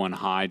Wilson going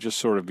high. Just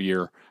sort of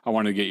I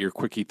wanted to get your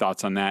quickie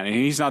thoughts on that. And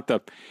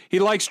he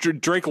likes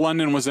Drake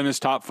London was in his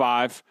top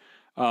 5.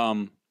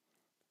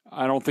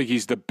 I don't think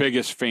he's the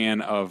biggest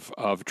fan of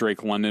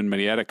Drake London, but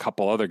he had a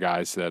couple other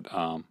guys that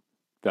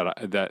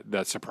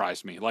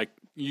surprised me. Like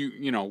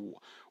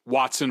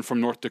Watson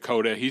from North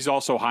Dakota. He's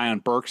also high on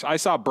Burks. I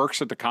saw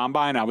Burks at the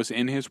combine. I was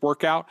in his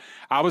workout.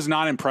 I was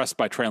not impressed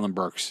by Treylon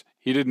Burks.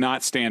 He did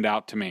not stand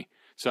out to me.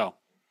 So.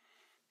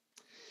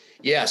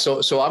 Yeah.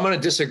 So I'm going to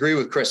disagree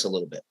with Chris a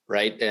little bit.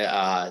 Right.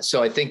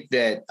 So I think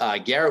that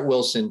Garrett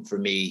Wilson, for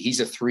me,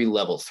 he's a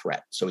 3-level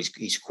threat. So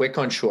he's quick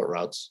on short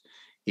routes.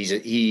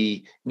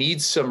 He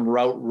needs some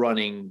route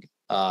running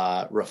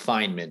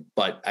refinement,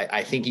 but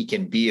I think he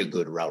can be a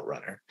good route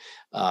runner,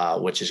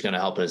 which is going to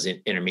help as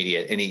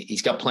intermediate. And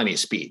he's got plenty of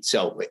speed.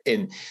 So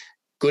in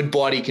good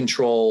body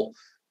control,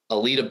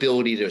 elite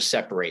ability to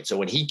separate. So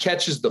when he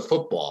catches the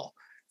football,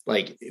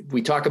 like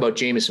we talk about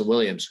Jameson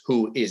Williams,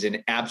 who is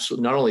an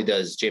absolute, not only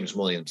does Jameson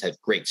Williams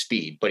have great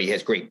speed, but he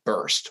has great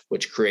burst,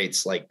 which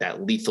creates like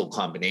that lethal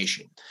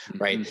combination,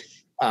 right?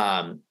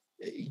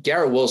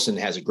 Garrett Wilson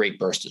has a great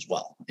burst as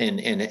well. And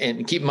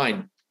keep in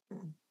mind,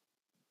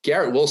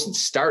 Garrett Wilson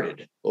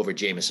started over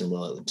Jameson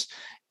Williams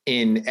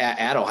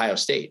at Ohio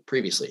State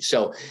previously.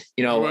 So,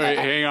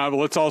 hang on.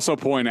 Let's also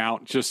point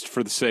out, just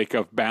for the sake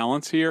of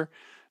balance here,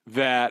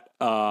 that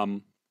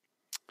who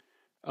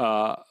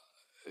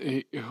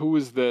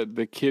was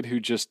the kid who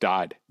just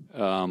died?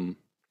 The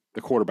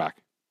quarterback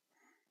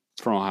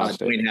from Ohio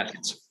State.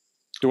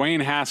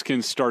 Dwayne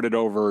Haskins started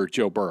over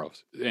Joe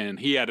Burrows, and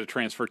he had to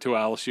transfer to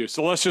LSU.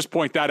 So let's just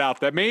point that out,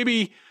 that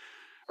maybe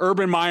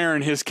Urban Meyer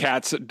and his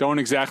cats don't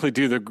exactly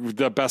do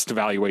the best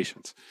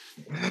evaluations.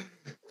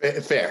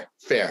 Fair.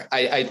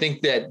 I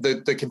think that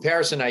the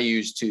comparison I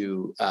use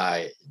to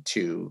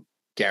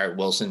Garrett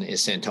Wilson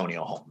is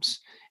Santonio Holmes.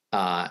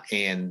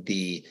 And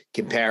the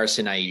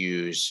comparison I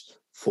use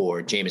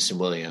for Jameson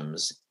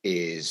Williams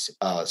is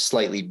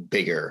slightly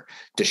bigger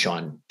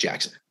Deshaun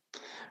Jackson.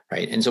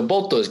 Right. And so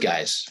both those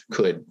guys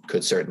could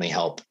certainly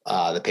help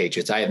the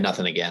Patriots. I have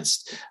nothing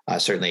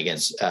certainly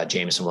against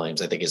Jameson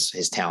Williams. I think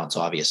his talent's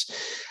obvious.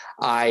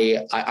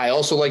 I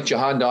also like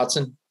Jahan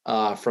Dotson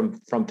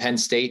from Penn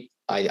State.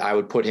 I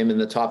would put him in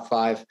the top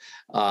 5,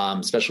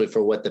 especially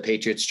for what the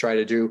Patriots try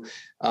to do.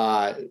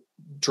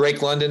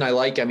 Drake London, I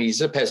like. I mean,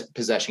 he's a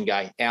possession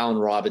guy. Allen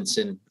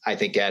Robinson, I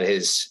think at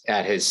his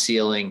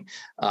ceiling,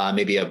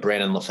 maybe a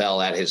Brandon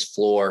LaFell at his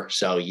floor.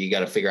 So you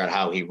got to figure out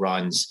how he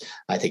runs.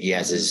 I think he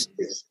has his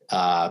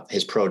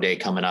pro day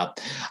coming up.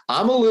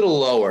 I'm a little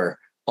lower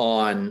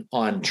on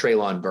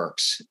Treylon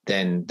Burks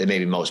than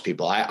maybe most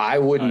people. I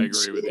wouldn't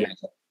agree with you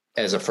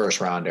as a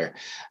first rounder.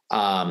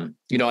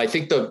 I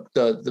think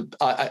the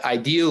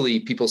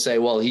ideally people say,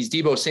 well, he's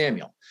Deebo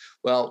Samuel.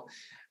 Well,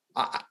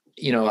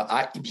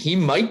 he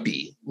might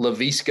be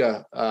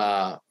Laviska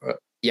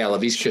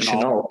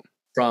Shenault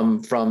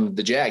from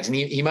the Jags, and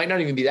he might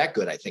not even be that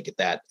good. I think at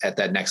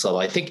that next level.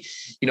 I think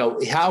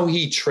how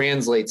he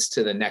translates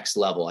to the next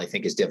level, I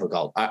think, is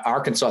difficult.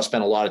 Arkansas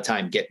spent a lot of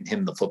time getting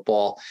him the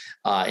football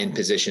in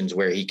positions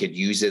where he could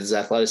use his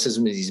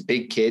athleticism. He's a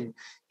big kid.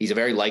 He's a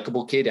very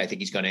likable kid. I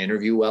think he's going to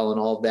interview well and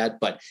all of that,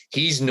 but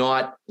he's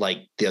not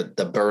like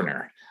the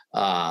burner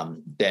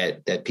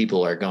that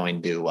people are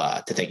going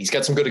to think. He's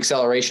got some good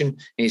acceleration and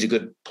he's a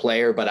good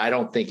player, but I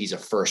don't think he's a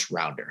first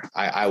rounder.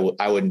 I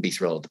wouldn't be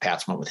thrilled if the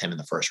Pats went with him in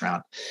the first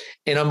round.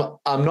 And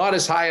I'm not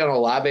as high on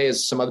Olave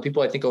as some other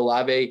people. I think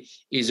Olave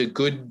is a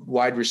good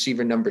wide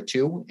receiver number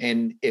 2.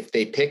 And if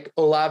they pick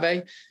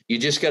Olave, you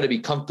just got to be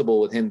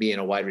comfortable with him being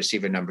a wide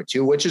receiver number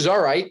 2, which is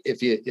all right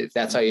if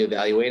that's how you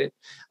evaluate it.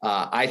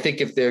 I think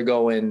if they're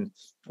going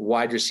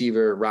wide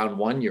receiver round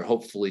 1, you're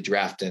hopefully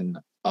drafting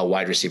a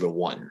wide receiver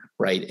 1,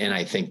 right? And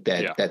I think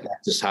that's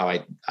just how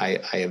I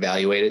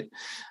evaluate it.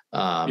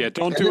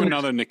 Don't do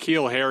another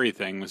N'Keal Harry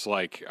thing. Was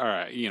like, all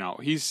right,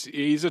 he's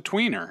a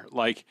tweener.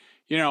 Like,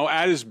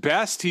 at his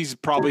best, he's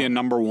probably a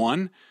number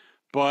 1,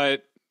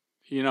 but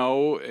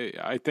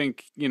I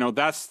think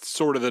that's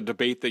sort of the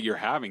debate that you're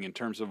having in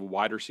terms of a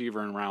wide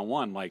receiver in round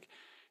 1. Like,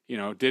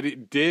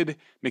 did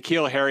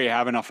N'Keal Harry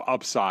have enough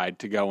upside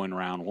to go in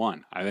round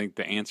 1? I think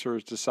the answer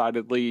is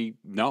decidedly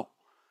no.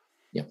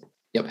 Yep.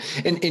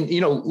 And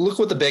look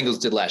what the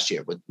Bengals did last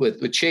year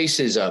with Chase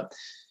is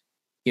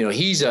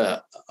he's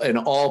an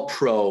all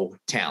pro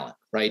talent,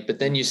 right? But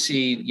then you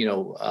see,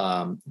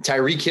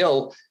 Tyreek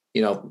Hill,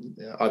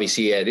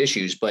 obviously he had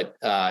issues, but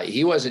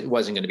he wasn't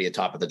going to be a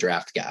top of the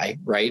draft guy.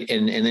 Right.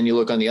 And then you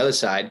look on the other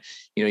side,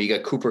 you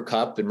got Cooper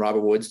Kupp and Robert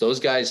Woods, those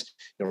guys.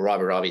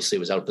 Robert obviously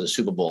was out for the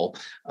Super Bowl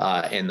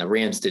and the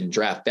Rams didn't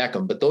draft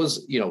Beckham, but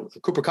those,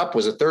 Cooper Kupp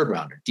was a 3rd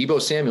rounder.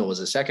 Deebo Samuel was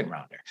a 2nd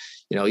rounder,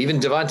 even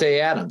Devontae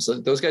Adams,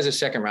 those guys are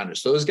 2nd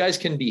rounders. So those guys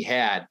can be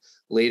had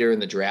later in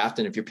the draft.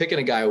 And if you're picking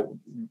a guy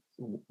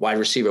wide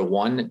receiver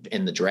 1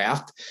 in the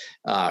draft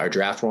or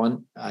draft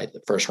 1,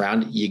 the first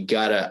round,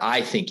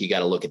 I think you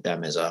gotta look at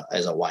them as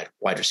a wide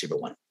receiver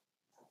 1.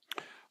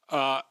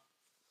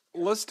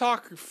 Let's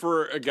talk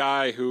for a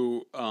guy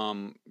who,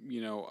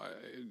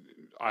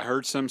 I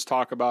heard Sims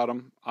talk about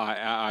him.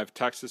 I've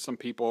texted some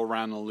people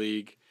around the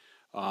league,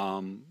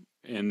 and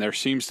there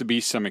seems to be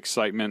some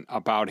excitement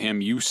about him.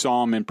 You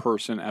saw him in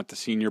person at the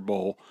Senior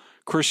Bowl.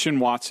 Christian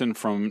Watson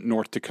from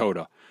North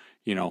Dakota,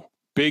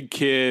 big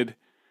kid,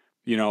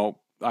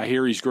 I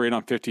hear he's great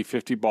on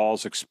 50-50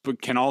 balls,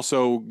 can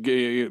also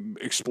get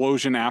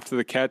explosion after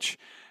the catch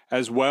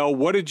as well.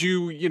 What did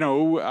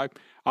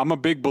I'm a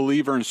big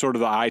believer in sort of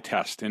the eye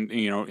test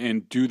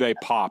and do they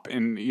pop?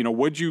 And,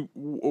 what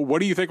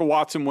do you think of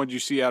Watson? What did you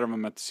see out of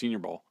him at the Senior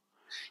Bowl?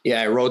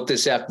 Yeah, I wrote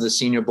this after the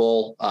Senior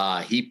Bowl.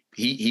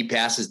 He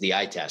passes the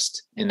eye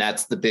test, and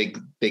that's the big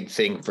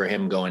thing for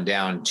him going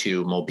down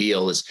to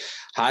Mobile is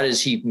how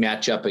does he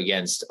match up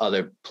against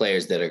other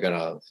players that are going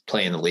to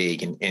play in the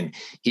league? And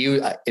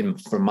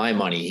for my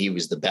money, he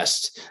was the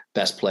best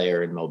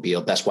player in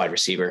Mobile, best wide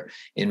receiver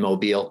in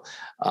Mobile.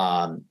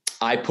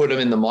 I put him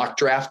in the mock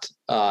draft,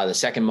 the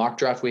second mock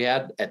draft we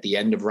had at the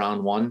end of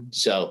round 1.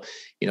 So,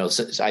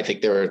 I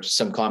think there are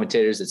some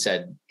commentators that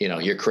said,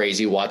 you're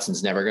crazy.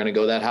 Watson's never going to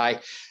go that high.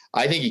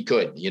 I think he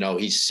could.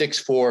 He's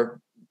 6'4",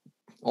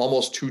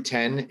 almost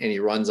 210, and he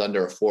runs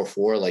under a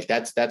 4.4. Like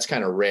that's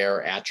kind of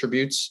rare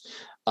attributes.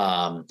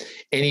 And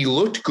he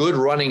looked good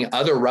running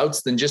other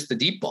routes than just the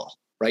deep ball,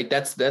 right?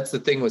 That's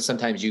the thing with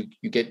sometimes you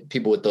get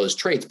people with those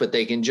traits, but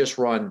they can just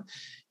run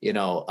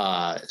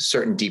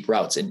certain deep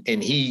routes.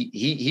 And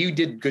he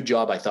did a good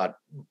job, I thought,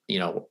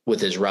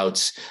 with his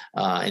routes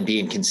and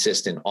being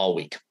consistent all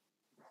week.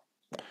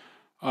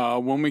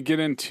 When we get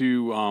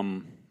into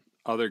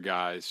other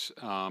guys,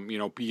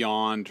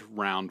 beyond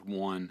round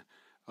 1,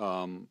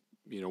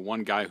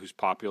 one guy who's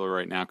popular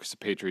right now because the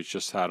Patriots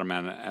just had him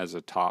as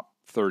a top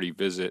 30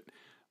 visit,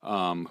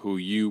 who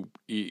at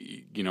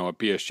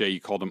BSJ, you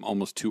called him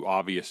almost too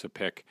obvious a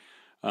pick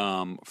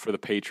for the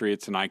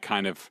Patriots. And I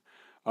kind of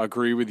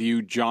agree with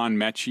you. John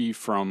Mechie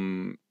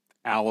from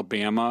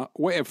Alabama.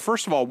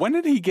 First of all, when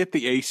did he get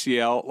the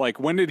ACL? Like,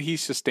 when did he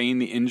sustain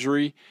the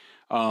injury?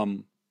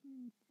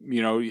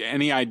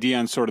 Any idea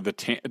on sort of the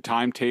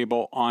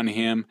timetable on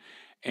him?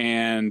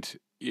 And,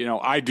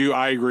 I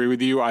agree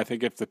with you. I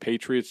think if the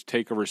Patriots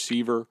take a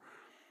receiver,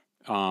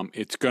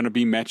 it's going to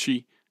be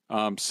Mechie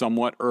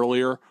somewhat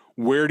earlier.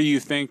 Where do you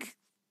think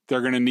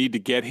they're going to need to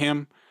get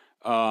him?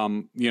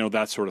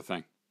 That sort of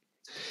thing.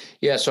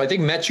 Yeah, so I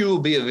think Mechie will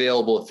be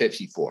available at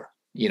 54.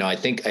 I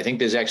think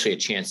there's actually a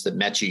chance that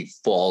Mechie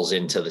falls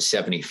into the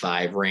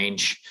 75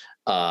 range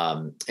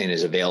and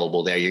is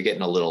available there. You're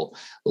getting a little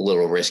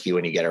risky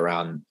when you get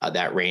around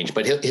that range,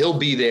 but he'll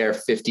be there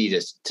 50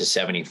 to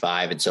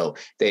 75. And so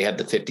they have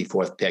the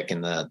 54th pick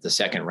in the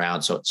second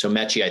round. So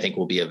Mechie, I think,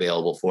 will be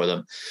available for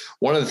them.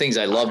 One of the things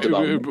I loved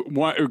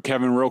about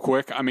Kevin, real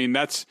quick. I mean,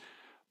 that's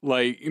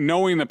like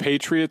knowing the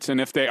Patriots, and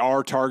if they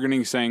are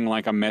targeting saying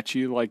like a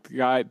Mechie like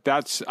guy,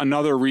 that's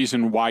another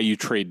reason why you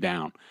trade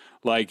down.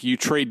 Like you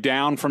trade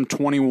down from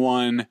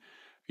 21,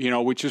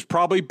 which is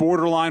probably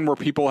borderline where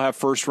people have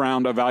first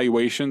round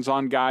evaluations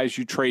on guys.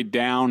 You trade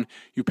down,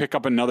 you pick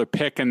up another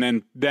pick,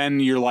 and then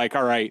you're like,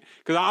 all right,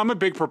 because I'm a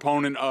big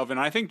proponent of, and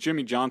I think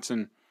Jimmy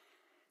Johnson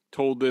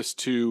told this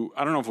to,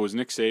 I don't know if it was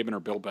Nick Saban or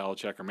Bill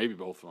Belichick or maybe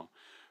both of them,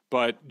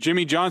 but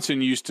Jimmy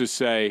Johnson used to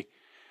say,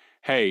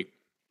 hey,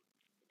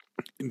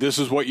 this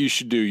is what you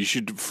should do. You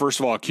should, first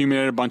of all,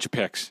 accumulate a bunch of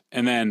picks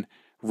and then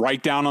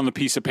write down on the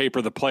piece of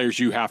paper the players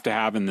you have to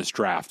have in this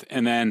draft,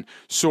 and then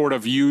sort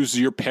of use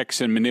your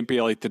picks and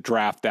manipulate the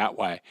draft that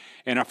way.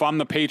 And if I'm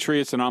the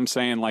Patriots and I'm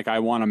saying like I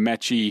want a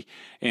Mechie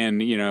and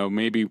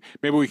maybe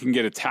we can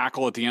get a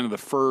tackle at the end of the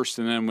first,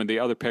 and then with the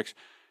other picks,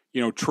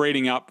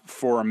 trading up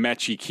for a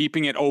Mechie,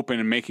 keeping it open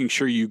and making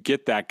sure you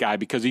get that guy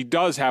because he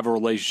does have a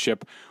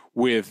relationship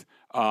with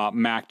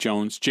Mac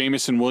Jones.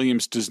 Jameson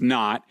Williams does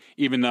not,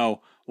 even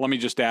though, let me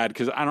just add,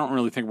 because I don't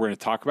really think we're going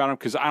to talk about him,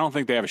 because I don't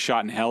think they have a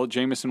shot in hell at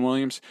Jameson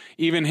Williams.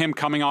 Even him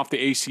coming off the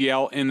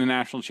ACL in the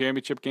national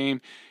championship game,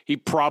 he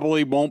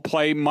probably won't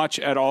play much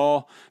at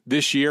all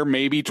this year,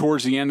 maybe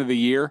towards the end of the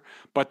year.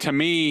 But to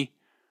me,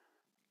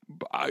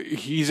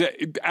 he's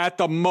at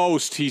the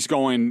most, he's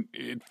going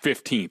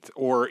 15th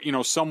or,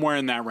 somewhere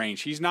in that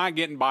range. He's not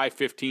getting by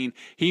 15.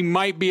 He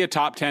might be a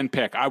top 10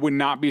 pick. I would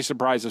not be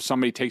surprised if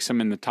somebody takes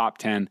him in the top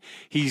 10.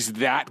 He's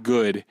that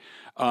good.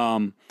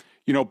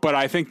 But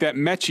I think that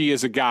Mechie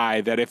is a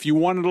guy that if you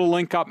wanted to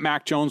link up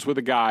Mac Jones with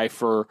a guy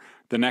for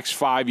the next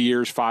 5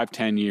 years,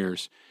 10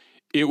 years,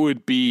 it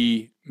would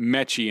be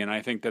Mechie. And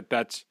I think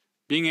that's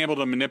being able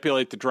to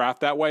manipulate the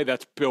draft that way.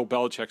 That's Bill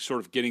Belichick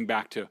sort of getting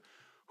back to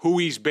who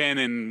he's been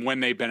and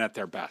when they've been at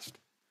their best.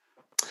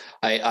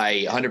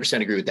 I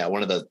 100% agree with that.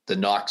 One of the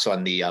knocks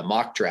on the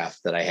mock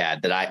draft that I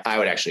had that I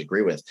would actually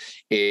agree with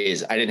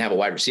is I didn't have a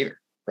wide receiver.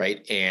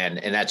 Right. And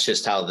that's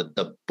just how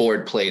the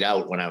board played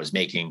out when I was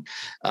making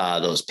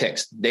those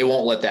picks. They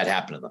won't let that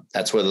happen to them.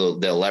 That's where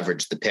they'll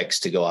leverage the picks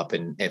to go up.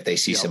 And if they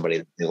see somebody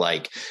that they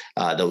like,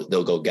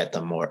 they'll go get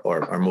them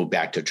or move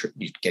back to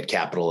get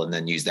capital and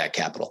then use that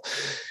capital.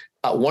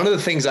 One of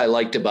the things I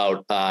liked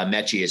about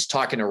Mechie is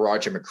talking to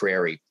Roger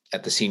McCreary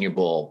at the Senior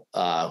Bowl,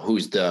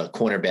 who's the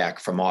cornerback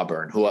from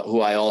Auburn,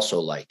 who I also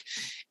like.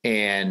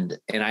 And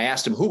I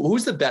asked him,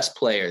 who's the best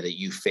player that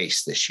you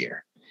faced this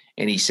year?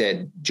 And he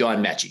said,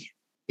 John Mechie.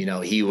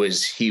 He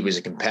was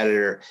a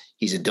competitor.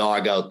 He's a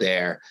dog out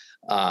there.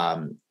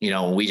 And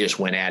we just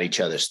went at each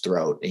other's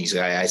throat. And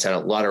I had a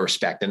lot of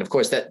respect. And of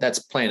course that's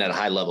playing at a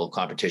high level of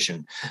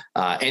competition.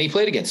 And he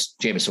played against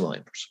Jameson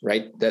Williams,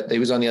 right? That he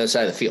was on the other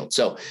side of the field.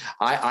 So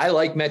I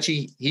like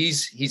Mechie.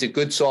 He's a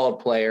good, solid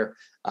player.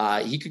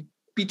 He could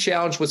be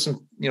challenged with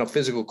some,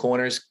 physical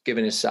corners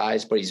given his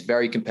size, but he's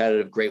very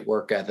competitive, great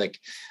work ethic.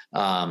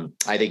 I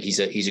think he's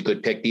a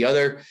good pick.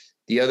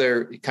 The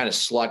other kind of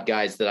slot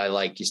guys that I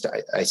like,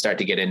 I start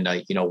to get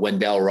into,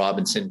 Wendell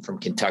Robinson from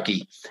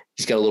Kentucky.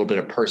 He's got a little bit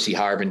of Percy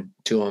Harvin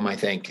to him, I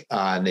think.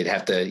 And they'd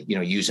have to,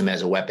 use him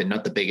as a weapon.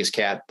 Not the biggest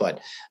cat, but,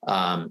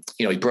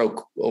 he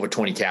broke over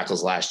 20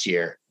 tackles last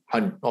year,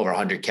 over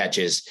 100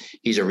 catches.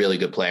 He's a really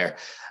good player.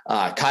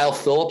 Kyle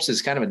Phillips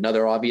is kind of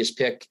another obvious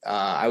pick.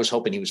 I was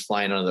hoping he was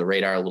flying under the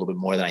radar a little bit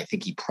more than I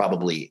think he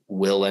probably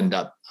will end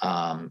up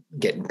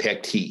getting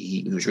picked.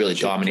 He was really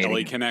dominating.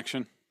 Kelly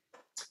connection.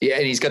 Yeah,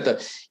 and he's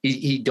got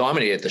he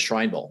dominated at the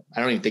Shrine Bowl. I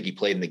don't even think he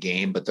played in the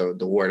game, but the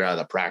word out of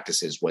the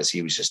practices was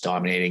he was just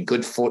dominating.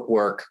 Good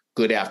footwork,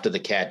 good after the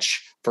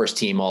catch, first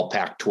team all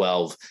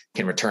Pac-12,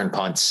 can return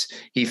punts.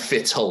 He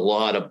fits a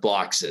lot of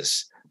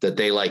boxes that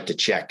they like to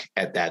check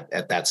at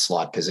that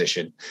slot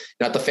position.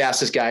 Not the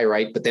fastest guy,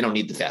 right? But they don't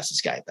need the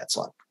fastest guy at that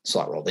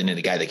slot role. They need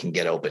a guy that can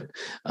get open.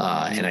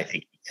 And I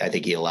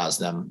think he allows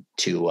them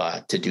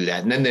to do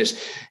that. And then there's,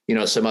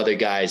 some other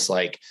guys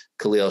like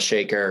Khalil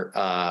Shaker,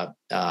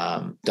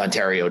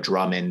 Dontario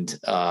Drummond,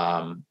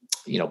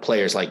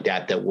 players like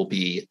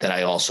that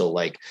I also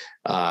like.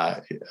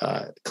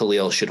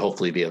 Khalil should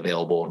hopefully be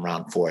available in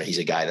round 4. He's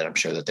a guy that I'm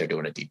sure that they're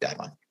doing a deep dive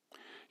on.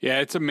 Yeah,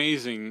 it's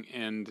amazing.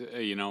 And,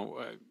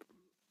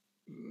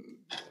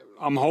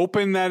 I'm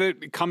hoping that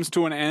it comes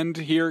to an end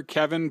here,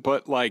 Kevin,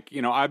 but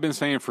I've been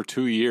saying for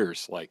 2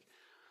 years,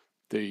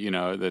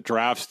 the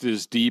draft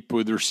is deep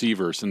with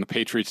receivers and the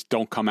Patriots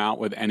don't come out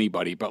with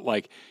anybody. But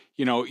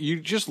you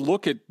just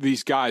look at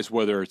these guys,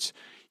 whether it's,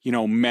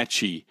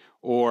 Mechie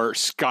or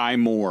Sky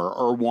Moore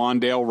or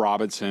Wandale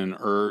Robinson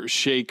or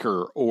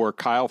Shaker or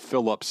Kyle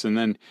Phillips. And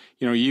then,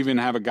 you even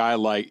have a guy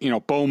like,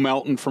 Bo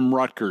Melton from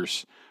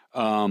Rutgers.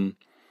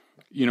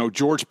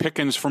 George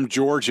Pickens from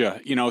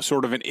Georgia,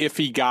 sort of an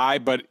iffy guy,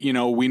 but,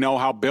 we know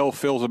how Bill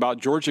feels about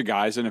Georgia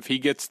guys. And if he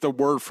gets the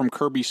word from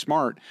Kirby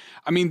Smart,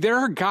 there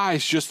are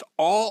guys just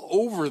all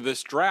over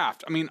this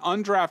draft.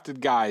 Undrafted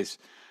guys,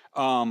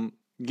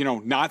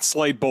 not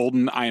Slade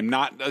Bolden. I am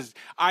not,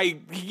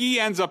 he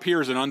ends up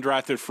here as an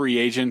undrafted free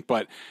agent,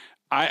 but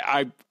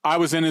I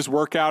was in his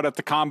workout at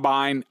the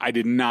combine. I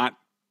did not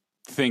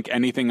think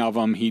anything of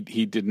him.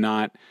 He did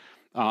not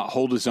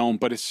hold his own,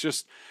 but it's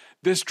just,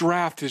 this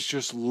draft is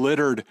just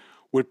littered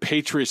with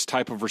Patriots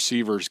type of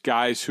receivers,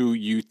 guys who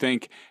you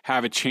think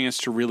have a chance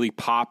to really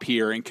pop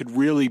here and could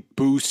really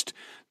boost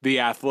the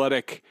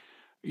athletic,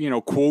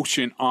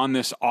 quotient on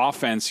this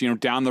offense,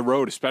 down the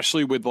road,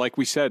 especially with, like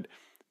we said,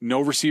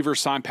 no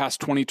receivers signed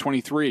past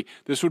 2023.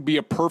 This would be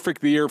a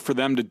perfect year for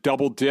them to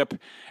double dip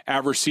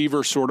at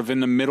receiver sort of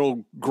in the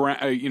middle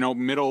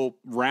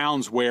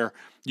rounds where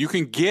you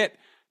can get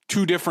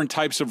two different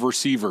types of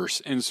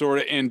receivers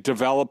and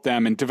develop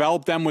them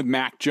with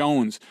Mac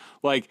Jones.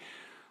 I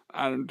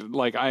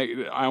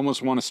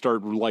almost want to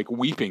start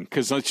weeping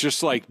because it's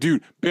just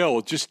dude,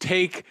 Bill, just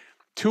take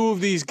two of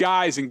these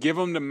guys and give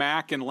them to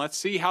Mac and let's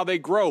see how they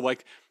grow.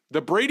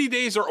 The Brady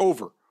days are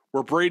over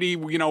where Brady,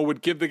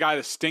 would give the guy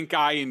the stink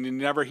eye and you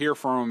never hear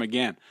from him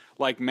again.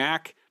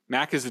 Mac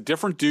is a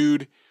different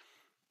dude.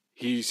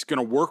 He's going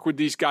to work with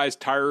these guys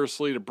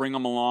tirelessly to bring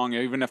them along,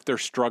 even if they're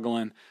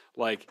struggling.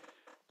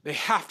 They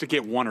have to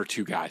get one or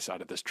two guys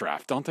out of this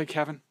draft, don't they,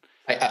 Kevin?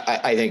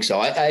 I think so.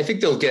 I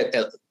think they'll get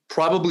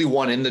probably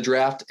one in the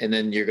draft, and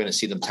then you're going to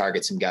see them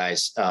target some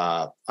guys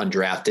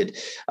undrafted.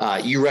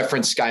 You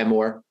referenced Sky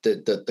Moore.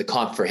 The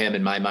comp for him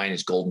in my mind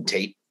is Golden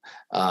Tate.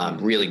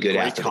 Really good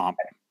athlete. Comp.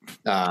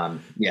 I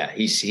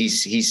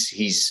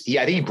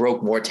think he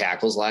broke more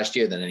tackles last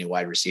year than any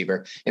wide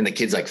receiver, and the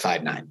kid's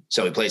 5'9",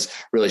 so he plays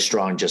really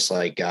strong, just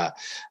like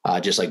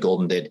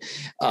Golden did.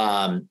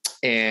 And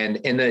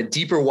the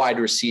deeper wide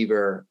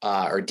receiver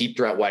or deep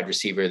threat wide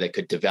receiver that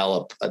could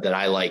develop that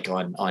I like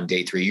on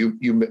day three.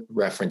 You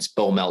referenced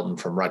Bo Melton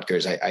from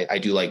Rutgers. I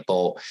do like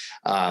Bo.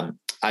 I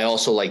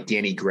also like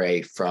Danny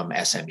Gray from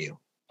SMU.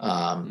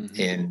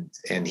 And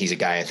he's a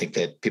guy I think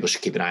that people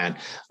should keep an eye on.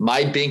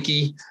 My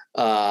binky,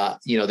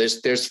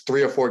 there's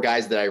 3 or 4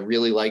 guys that I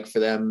really like for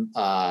them,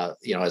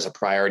 as a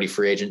priority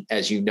free agent.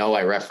 As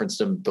I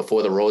referenced him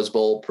before the Rose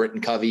Bowl.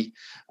 Britton Covey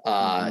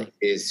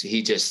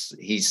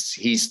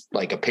he's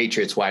like a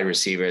Patriots wide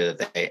receiver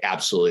that they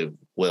absolutely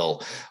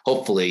will.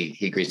 Hopefully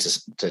he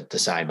agrees to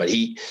sign, but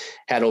he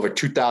had over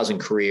 2,000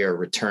 career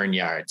return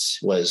yards,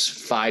 was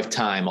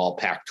 5-time all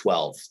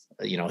Pac-12.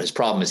 His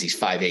problem is he's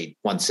 5'8",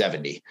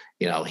 170.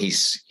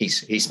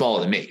 He's smaller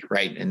than me,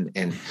 right? And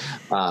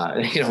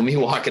me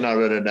walking out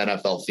on an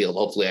NFL field,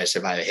 hopefully I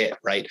survive a hit,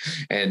 right?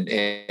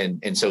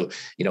 And so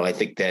I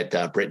think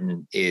that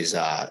Britton is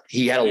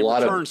he had a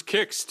lot of returns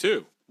kicks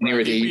too.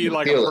 Right? He'd be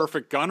like a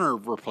perfect gunner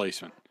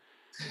replacement.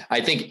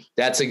 I think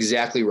that's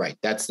exactly right.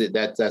 That's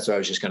what I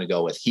was just going to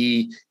go with.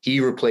 He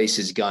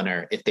replaces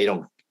Gunner if they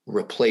don't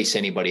replace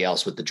anybody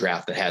else with the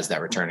draft that has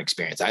that return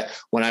experience.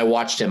 When I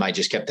watched him, I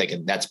just kept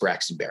thinking that's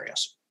Braxton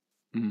Berrios.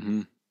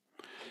 Mm-hmm.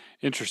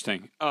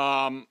 Interesting.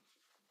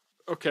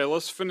 Okay,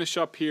 let's finish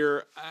up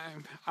here.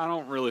 I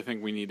don't really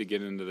think we need to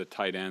get into the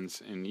tight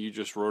ends, and you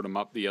just wrote them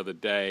up the other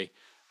day.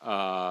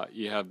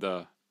 You have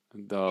the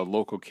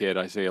local kid,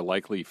 Isaiah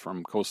Likely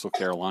from Coastal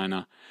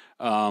Carolina.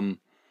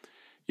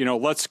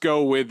 Let's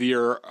go with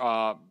your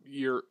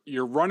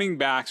running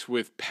backs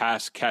with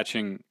pass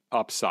catching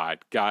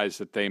upside, guys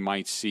that they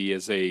might see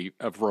as a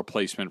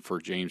replacement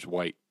for James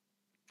White.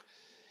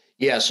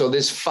 Yeah, so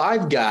there's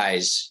 5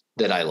 guys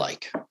that I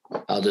like.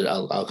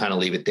 I'll kind of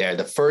leave it there.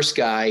 The first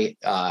guy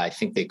I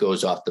think that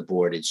goes off the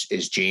board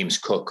is James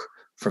Cook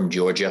from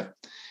Georgia.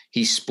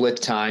 He split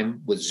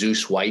time with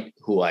Zeus White,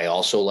 who I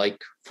also like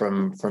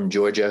from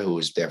Georgia, who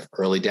was their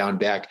early down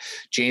back.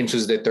 James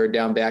was their third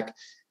down back.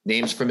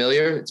 Name's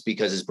familiar. It's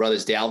because his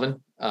brother's Dalvin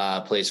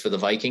plays for the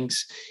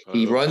Vikings.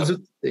 He runs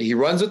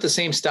with the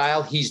same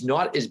style. He's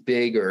not as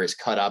big or as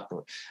cut up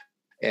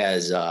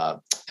as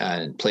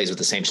and plays with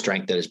the same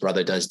strength that his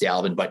brother does,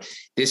 Dalvin. But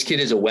this kid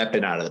is a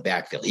weapon out of the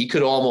backfield. He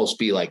could almost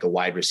be like a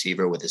wide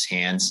receiver with his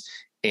hands.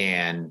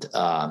 And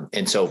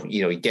so,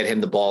 you get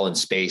him the ball in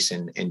space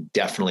and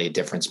definitely a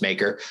difference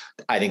maker.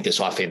 I think this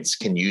offense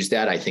can use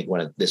that. I think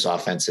when this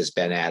offense has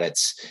been at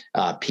its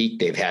peak,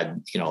 they've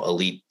had,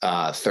 elite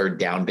third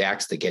down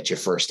backs that get you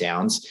first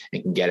downs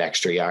and can get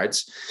extra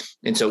yards.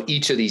 And so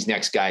each of these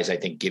next guys, I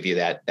think, give you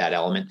that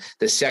element.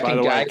 The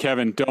second guy,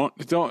 Kevin, don't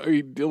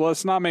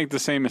let's not make the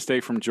same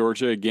mistake from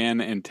Georgia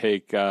again and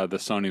take the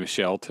Sony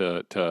Michel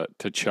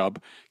to Chubb.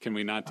 Can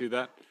we not do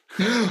that?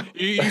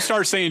 You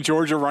start saying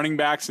Georgia running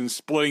backs and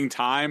splitting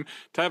time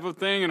type of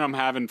thing, and I'm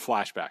having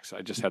flashbacks.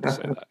 I just had to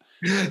say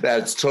that.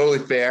 That's totally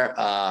fair,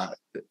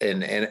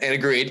 and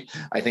agreed.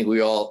 I think we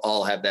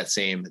all have that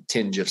same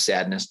tinge of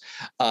sadness.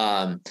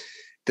 The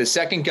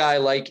second guy I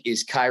like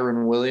is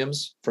Kyron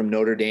Williams from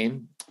Notre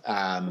Dame.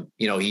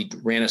 He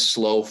ran a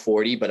slow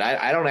 40, but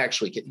I don't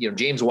actually,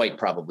 James White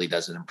probably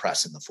doesn't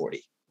impress in the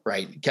 40.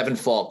 right? Kevin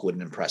Falk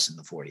wouldn't impress in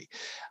the 40.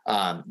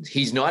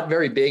 He's not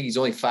very big. He's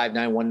only 5'9",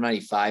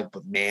 195,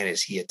 but man,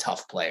 is he a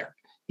tough player.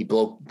 He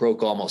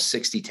broke almost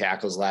 60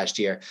 tackles last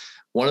year.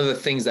 One of the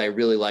things that I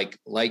really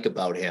like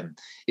about him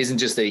isn't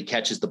just that he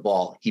catches the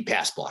ball, he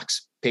pass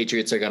blocks.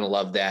 Patriots are going to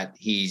love that.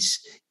 He's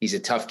a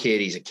tough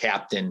kid. He's a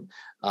captain.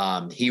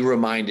 He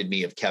reminded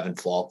me of Kevin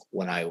Falk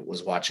when I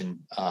was watching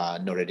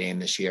Notre Dame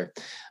this year.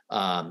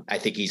 I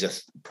think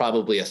he's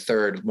probably a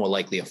third, more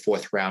likely a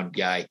fourth round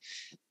guy.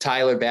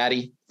 Tyler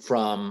Batty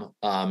from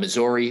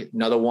Missouri,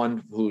 another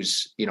one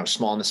who's,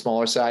 small in the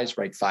smaller size,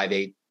 right?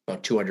 5'8",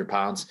 about 200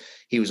 pounds.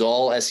 He was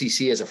all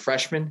SEC as a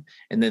freshman.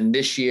 And then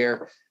this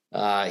year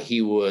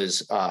he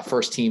was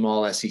first team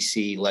all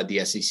SEC, led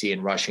the SEC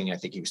in rushing. I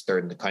think he was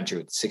third in the country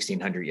with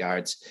 1,600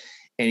 yards.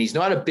 And he's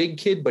not a big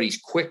kid, but he's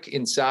quick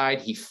inside.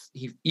 He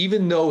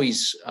even though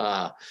he's,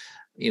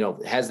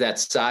 has that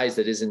size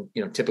that isn't,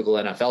 typical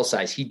NFL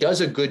size, he does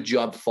a good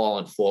job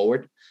falling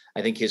forward.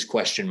 I think his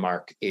question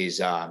mark is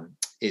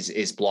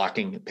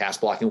blocking, pass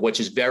blocking,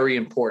 which is very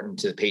important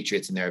to the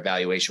Patriots in their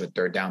evaluation with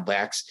third down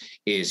backs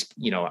is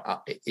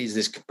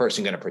this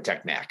person going to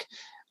protect Mac?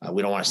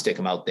 We don't want to stick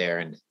him out there.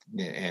 And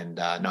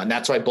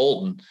that's why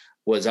Bolden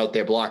was out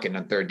there blocking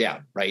on third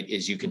down, right?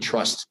 Is you can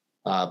trust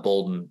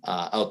Bolden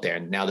out there.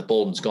 And now that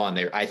Bolden's gone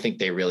there, I think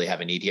they really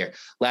have a need here.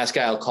 Last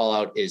guy I'll call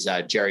out is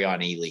Jerrion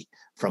Ealy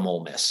from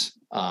Ole Miss.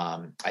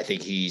 I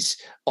think he's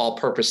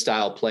all-purpose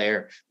style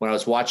player. When I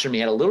was watching him,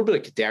 he had a little bit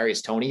of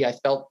Kadarius Toney, I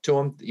felt, to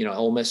him.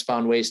 Ole Miss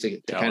found ways to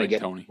kind of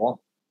get Tony. The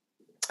ball.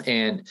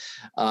 And,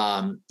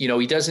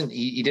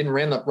 he didn't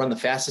run the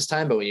fastest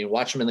time, but when you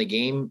watch him in the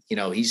game,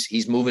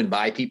 he's moving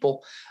by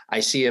people. I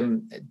see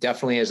him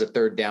definitely as a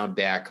third down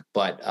back,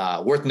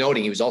 but worth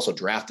noting, he was also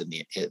drafted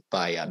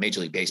by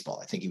Major League Baseball.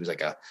 I think he was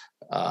like a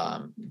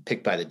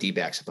picked by the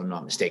D-backs, if I'm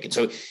not mistaken.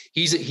 So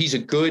he's a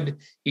good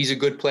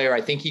player.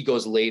 I think he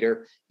goes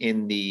later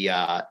in the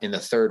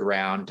third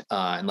round,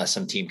 unless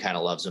some team kind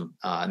of loves him,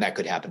 and that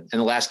could happen. And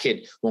the last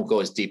kid won't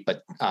go as deep,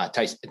 but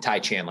Ty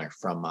Chandler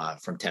from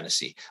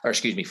Tennessee,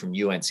 from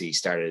UNC,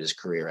 started his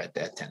career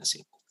at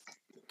Tennessee.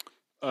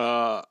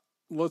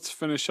 Let's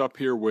finish up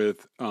here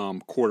with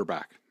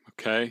quarterback.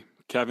 Okay,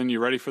 Kevin, you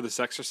ready for this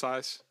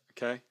exercise?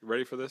 Okay, you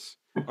ready for this?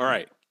 All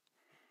right.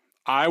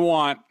 I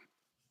want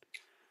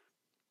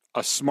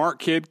a smart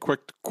kid,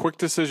 quick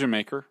decision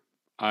maker.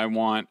 I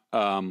want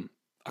a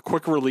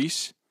quick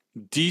release,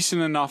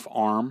 decent enough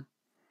arm,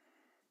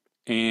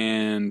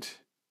 and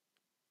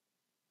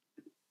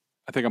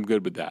I think I'm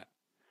good with that.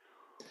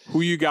 Who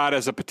you got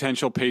as a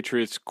potential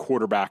Patriots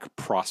quarterback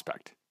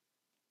prospect?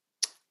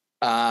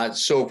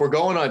 So if we're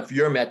going on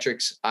your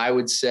metrics, I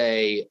would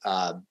say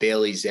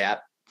Bailey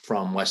Zapp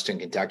from Western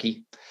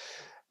Kentucky.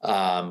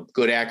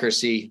 Good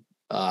accuracy,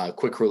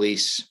 quick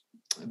release,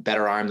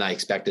 better arm than I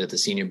expected at the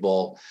Senior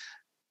Bowl.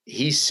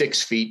 He's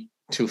 6 feet,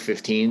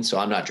 215, so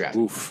I'm not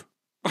drafting. Oof.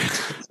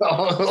 So,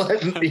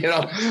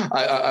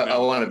 I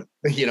want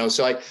to,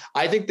 so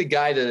I think the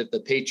guy that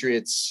the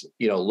Patriots,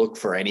 look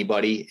for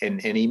anybody,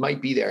 and he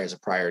might be there as a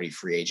priority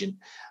free agent.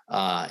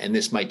 And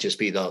this might just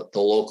be the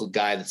local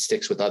guy that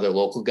sticks with other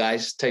local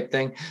guys type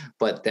thing.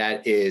 But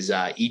that is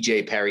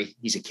EJ Perry.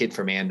 He's a kid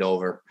from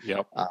Andover.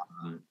 Yep.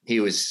 He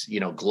was,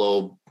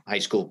 Globe high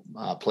school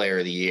player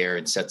of the year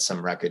and set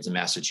some records in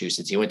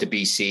Massachusetts. He went to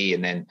BC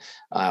and then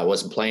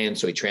wasn't playing.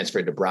 So he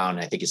transferred to Brown.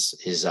 I think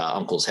his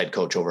uncle's head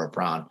coach over at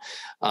Brown.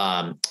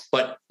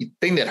 But the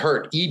thing that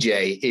hurt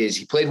EJ is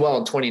he played well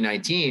in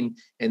 2019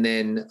 and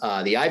then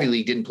the Ivy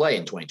League didn't play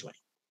in 2020.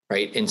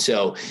 Right. And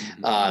so,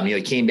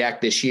 he came back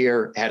this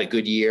year, had a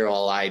good year,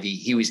 all Ivy.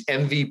 He was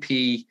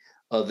MVP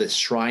of the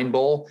Shrine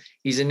Bowl.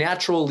 He's a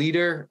natural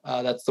leader.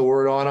 That's the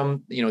word on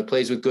him. He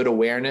plays with good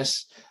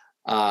awareness.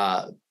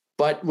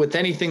 But with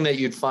anything that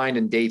you'd find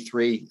in day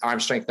three, arm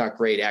strength, not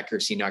great,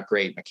 accuracy, not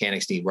great,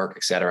 mechanics need work,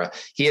 et cetera.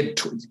 He had,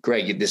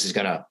 Greg, this is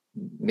going to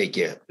make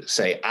you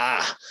say,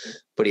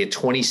 but he had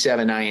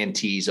 27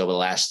 INTs over the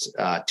last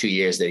 2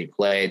 years that he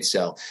played.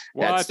 So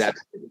that's in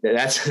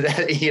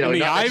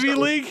the Ivy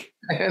League.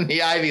 In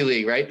the Ivy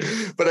League, right?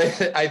 But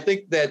I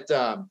think that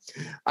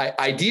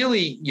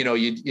ideally,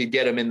 you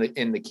get him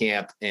in the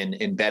camp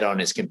and bet on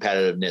his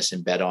competitiveness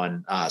and bet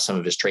on some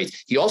of his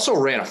traits. He also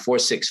ran a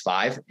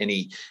 4.65,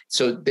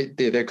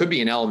 and there could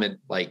be an element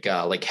like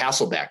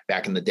Hasselbeck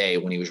back in the day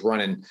when he was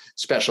running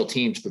special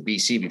teams for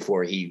BC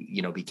before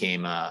he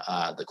became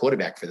the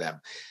quarterback for them,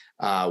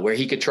 where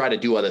he could try to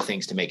do other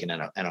things to make an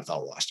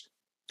NFL roster.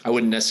 I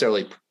wouldn't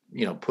necessarily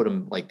put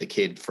him like the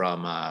kid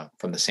from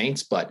the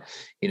Saints, but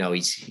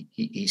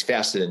he's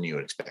faster than you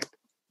would expect.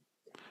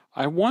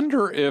 I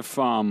wonder if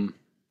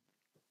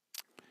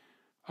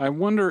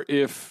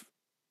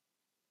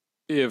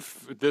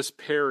this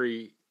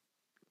Perry,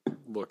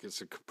 look,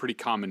 it's a pretty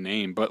common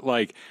name, but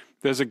like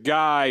there's a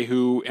guy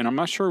who, and I'm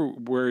not sure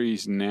where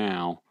he's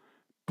now,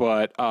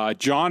 but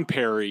John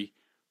Perry,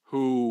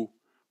 who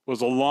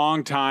was a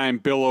long-time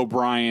Bill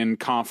O'Brien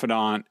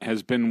confidant,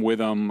 has been with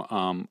him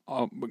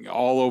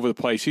all over the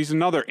place. He's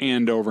another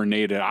Andover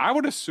native. I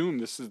would assume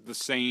this is the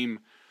same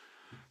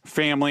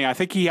family. I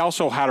think he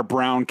also had a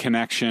Brown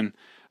connection.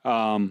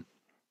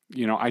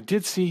 I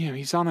did see him.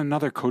 He's on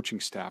another coaching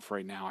staff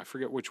right now. I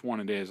forget which one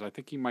it is. I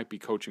think he might be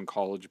coaching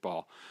college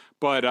ball.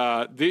 But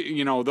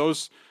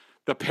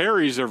the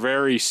Perrys are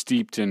very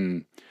steeped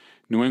in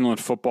New England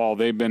football.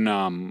 They've been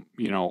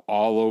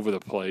all over the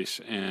place.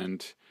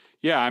 And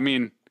yeah, I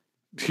mean,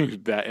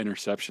 that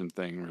interception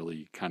thing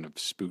really kind of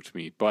spooked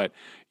me. But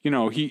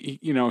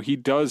he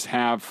does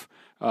have.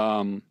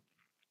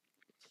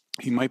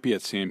 He might be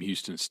at Sam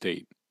Houston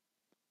State.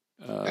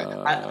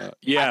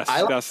 Yes,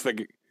 that's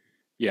the.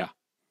 Yeah.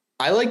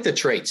 I like the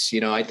traits.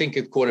 I think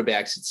at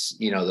quarterbacks, it's,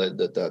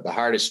 the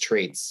hardest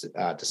traits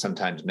to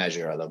sometimes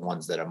measure are the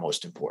ones that are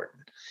most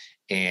important.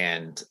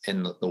 And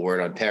the word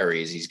on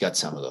Perry is he's got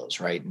some of those,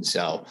 right? And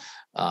so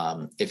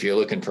if you're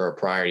looking for a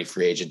priority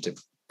free agent to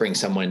bring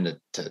someone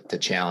to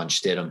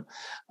challenge Stidham,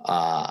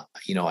 I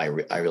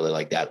really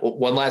like that.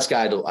 One last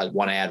guy I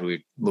want to add, we're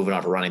moving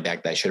on to running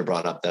back that I should have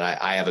brought up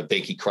that I have a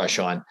biggie crush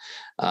on,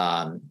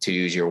 to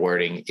use your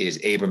wording,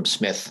 is Abram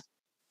Smith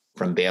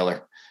from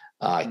Baylor.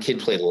 Kid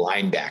played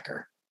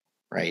linebacker,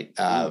 right?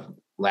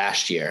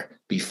 Last year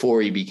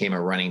before he became a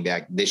running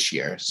back this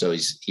year. So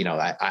he's,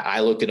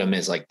 I look at him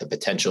as like the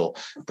potential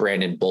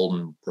Brandon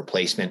Bolden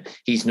replacement.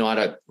 He's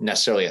not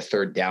necessarily a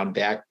third down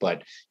back,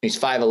 but he's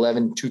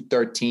 5'11",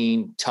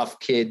 213, tough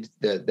kid.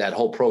 That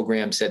whole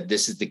program said,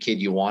 this is the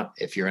kid you want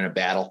if you're in a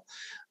battle.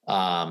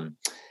 I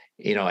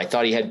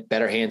thought he had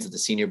better hands at the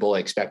Senior Bowl I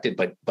expected,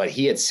 but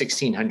he had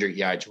 1,600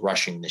 yards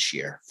rushing this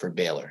year for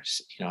Baylor.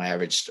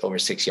 Averaged over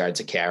 6 yards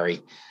a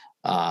carry.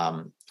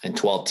 And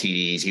 12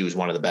 TDs. He was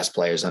one of the best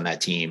players on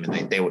that team,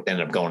 and they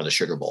ended up going to the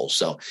Sugar Bowl.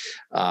 So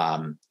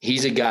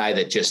he's a guy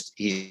that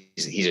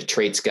he's a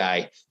traits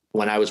guy.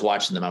 When I was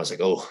watching them, I was like,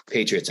 oh,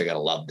 Patriots are going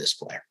to love this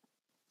player.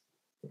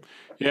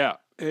 Yeah.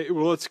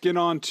 Well, let's get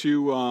on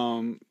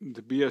to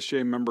the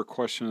BSJ member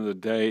question of the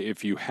day.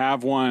 If you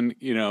have one,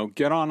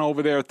 get on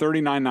over there,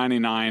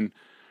 $39.99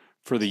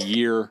 for the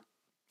year.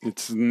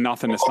 It's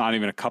nothing. It's not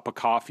even a cup of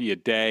coffee a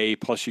day.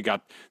 Plus, you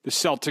got the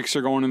Celtics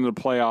are going into the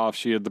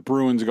playoffs. You have the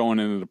Bruins going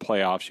into the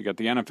playoffs. You got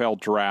the NFL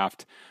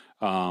draft.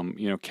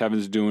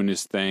 Kevin's doing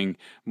his thing.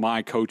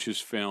 My coach's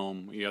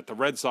film. You got the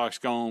Red Sox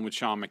going with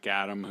Sean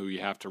McAdam, who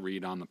you have to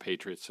read on the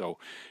Patriots. So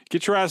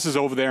get your asses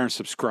over there and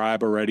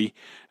subscribe already,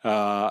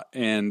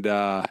 and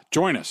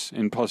join us.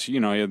 And plus,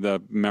 you have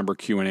the member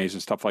Q&As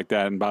and stuff like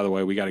that. And by the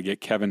way, we got to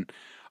get Kevin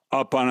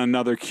up on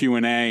another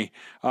Q&A.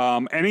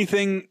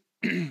 Anything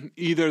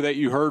either that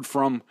you heard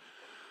from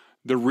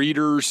the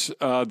readers,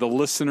 the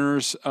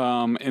listeners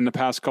in the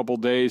past couple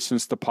of days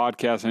since the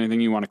podcast,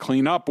 anything you want to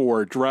clean up or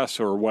address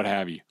or what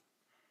have you?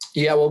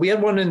 Yeah, well, we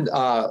had one in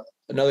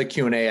another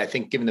Q&A, I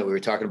think, given that we were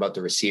talking about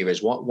the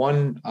receivers.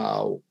 One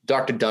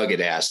Dr. Doug had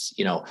asked,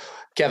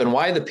 Kevin,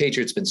 why have the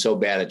Patriots been so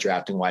bad at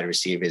drafting wide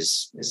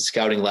receivers? Is it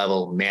scouting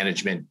level,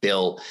 management,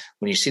 Bill?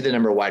 When you see the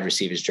number of wide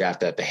receivers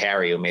drafted at the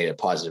Harry, who made a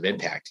positive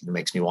impact, it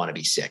makes me want to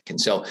be sick. And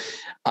so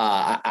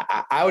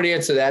I would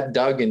answer that,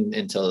 Doug,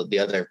 and to the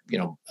other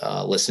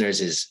listeners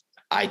is,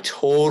 I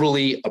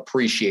totally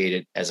appreciate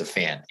it as a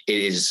fan. It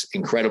is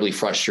incredibly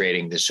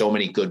frustrating. There's so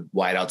many good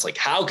wideouts. Like,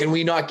 how can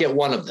we not get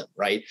one of them?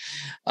 Right.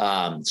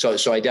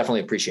 So I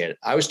definitely appreciate it.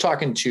 I was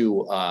talking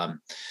to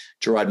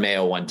Gerard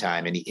Mayo one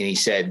time, and he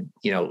said,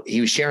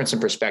 he was sharing some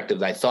perspective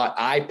that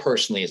I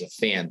personally, as a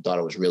fan, thought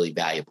it was really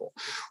valuable,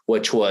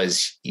 which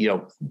was,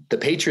 the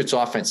Patriots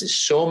offense is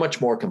so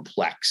much more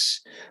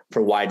complex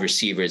for wide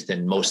receivers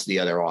than most of the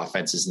other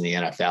offenses in the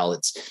NFL.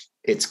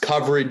 It's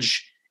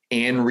coverage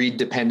and read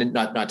dependent,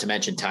 not to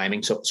mention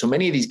timing. So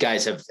many of these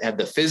guys have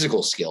the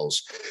physical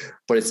skills,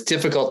 but it's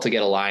difficult to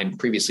get aligned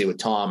previously with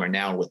Tom or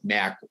now with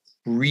Mac,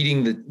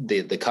 reading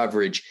the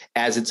coverage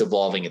as it's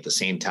evolving at the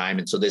same time.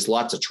 And so there's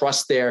lots of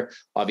trust there,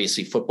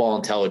 obviously football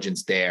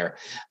intelligence there,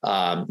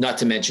 not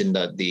to mention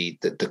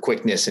the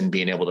quickness and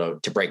being able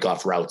to break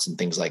off routes and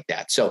things like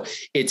that. So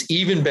it's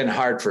even been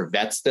hard for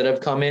vets that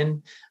have come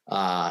in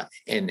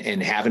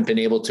and haven't been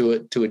able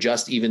to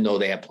adjust, even though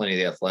they have plenty of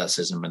the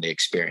athleticism and the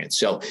experience.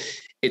 So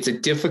it's a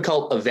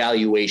difficult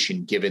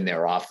evaluation given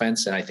their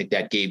offense. And I think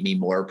that gave me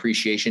more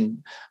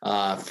appreciation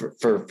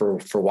for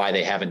why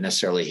they haven't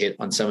necessarily hit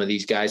on some of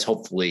these guys.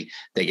 Hopefully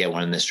they get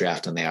one in this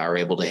draft and they are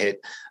able to hit.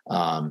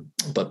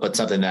 But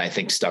something that I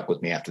think stuck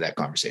with me after that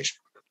conversation.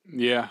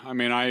 Yeah. I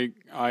mean,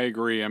 I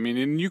agree. I mean,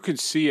 and you could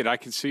see it. I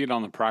could see it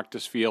on the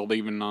practice field,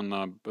 even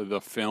on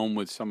the film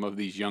with some of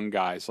these young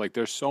guys. Like,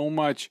 there's so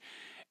much,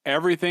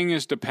 everything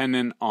is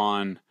dependent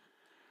on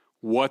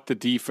what the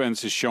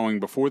defense is showing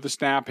before the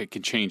snap. It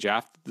can change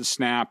after the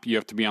snap. You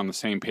have to be on the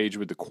same page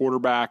with the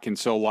quarterback. And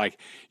so, like,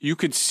 you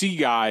could see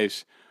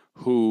guys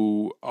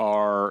who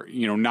are,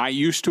 not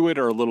used to it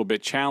or a little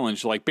bit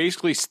challenged, like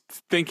basically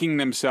thinking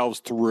themselves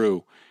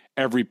through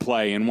every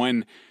play. And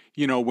when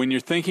you're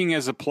thinking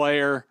as a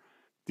player,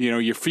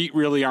 your feet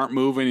really aren't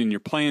moving and you're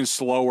playing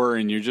slower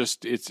and you're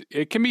just,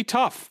 it can be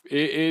tough.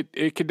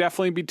 It can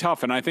definitely be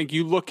tough. And I think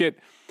you look at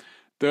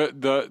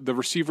the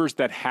receivers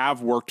that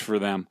have worked for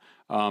them,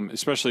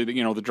 especially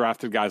the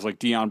drafted guys like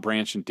Deion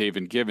Branch and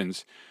David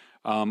Givens.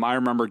 I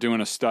remember doing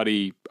a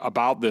study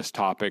about this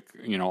topic,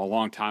 a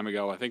long time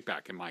ago, I think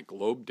back in my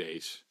Globe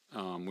days,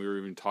 We were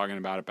even talking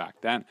about it back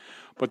then.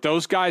 But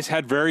those guys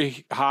had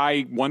very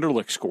high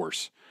Wonderlic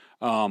scores.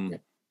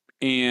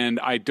 And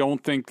I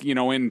don't think,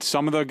 in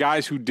some of the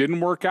guys who didn't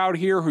work out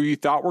here, who you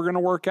thought were going to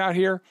work out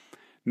here,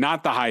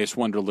 not the highest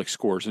Wonderlic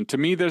scores. And to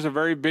me, there's a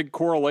very big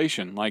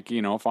correlation. Like,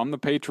 if I'm the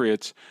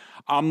Patriots,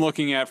 I'm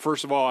looking at,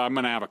 first of all, I'm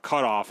going to have a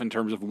cutoff in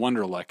terms of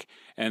Wonderlic.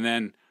 And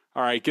then,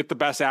 all right, get the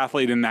best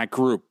athlete in that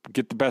group.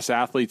 Get the best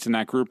athletes in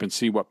that group and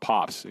see what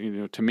pops.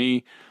 To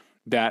me,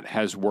 that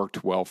has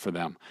worked well for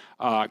them.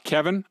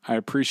 Kevin, I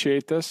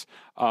appreciate this.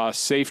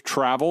 Safe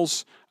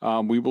travels.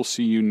 We will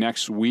see you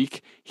next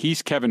week.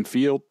 He's Kevin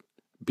Field,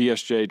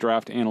 BSJ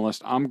draft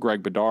analyst. I'm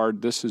Greg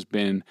Bedard. This has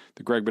been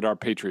the Greg Bedard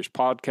Patriots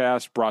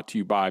podcast, brought to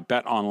you by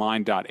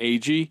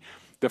betonline.ag,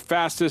 the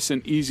fastest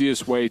and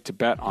easiest way to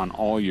bet on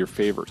all your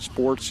favorite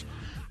sports.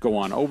 Go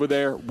on over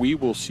there. We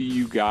will see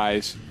you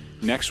guys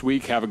next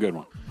week. Have a good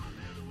one.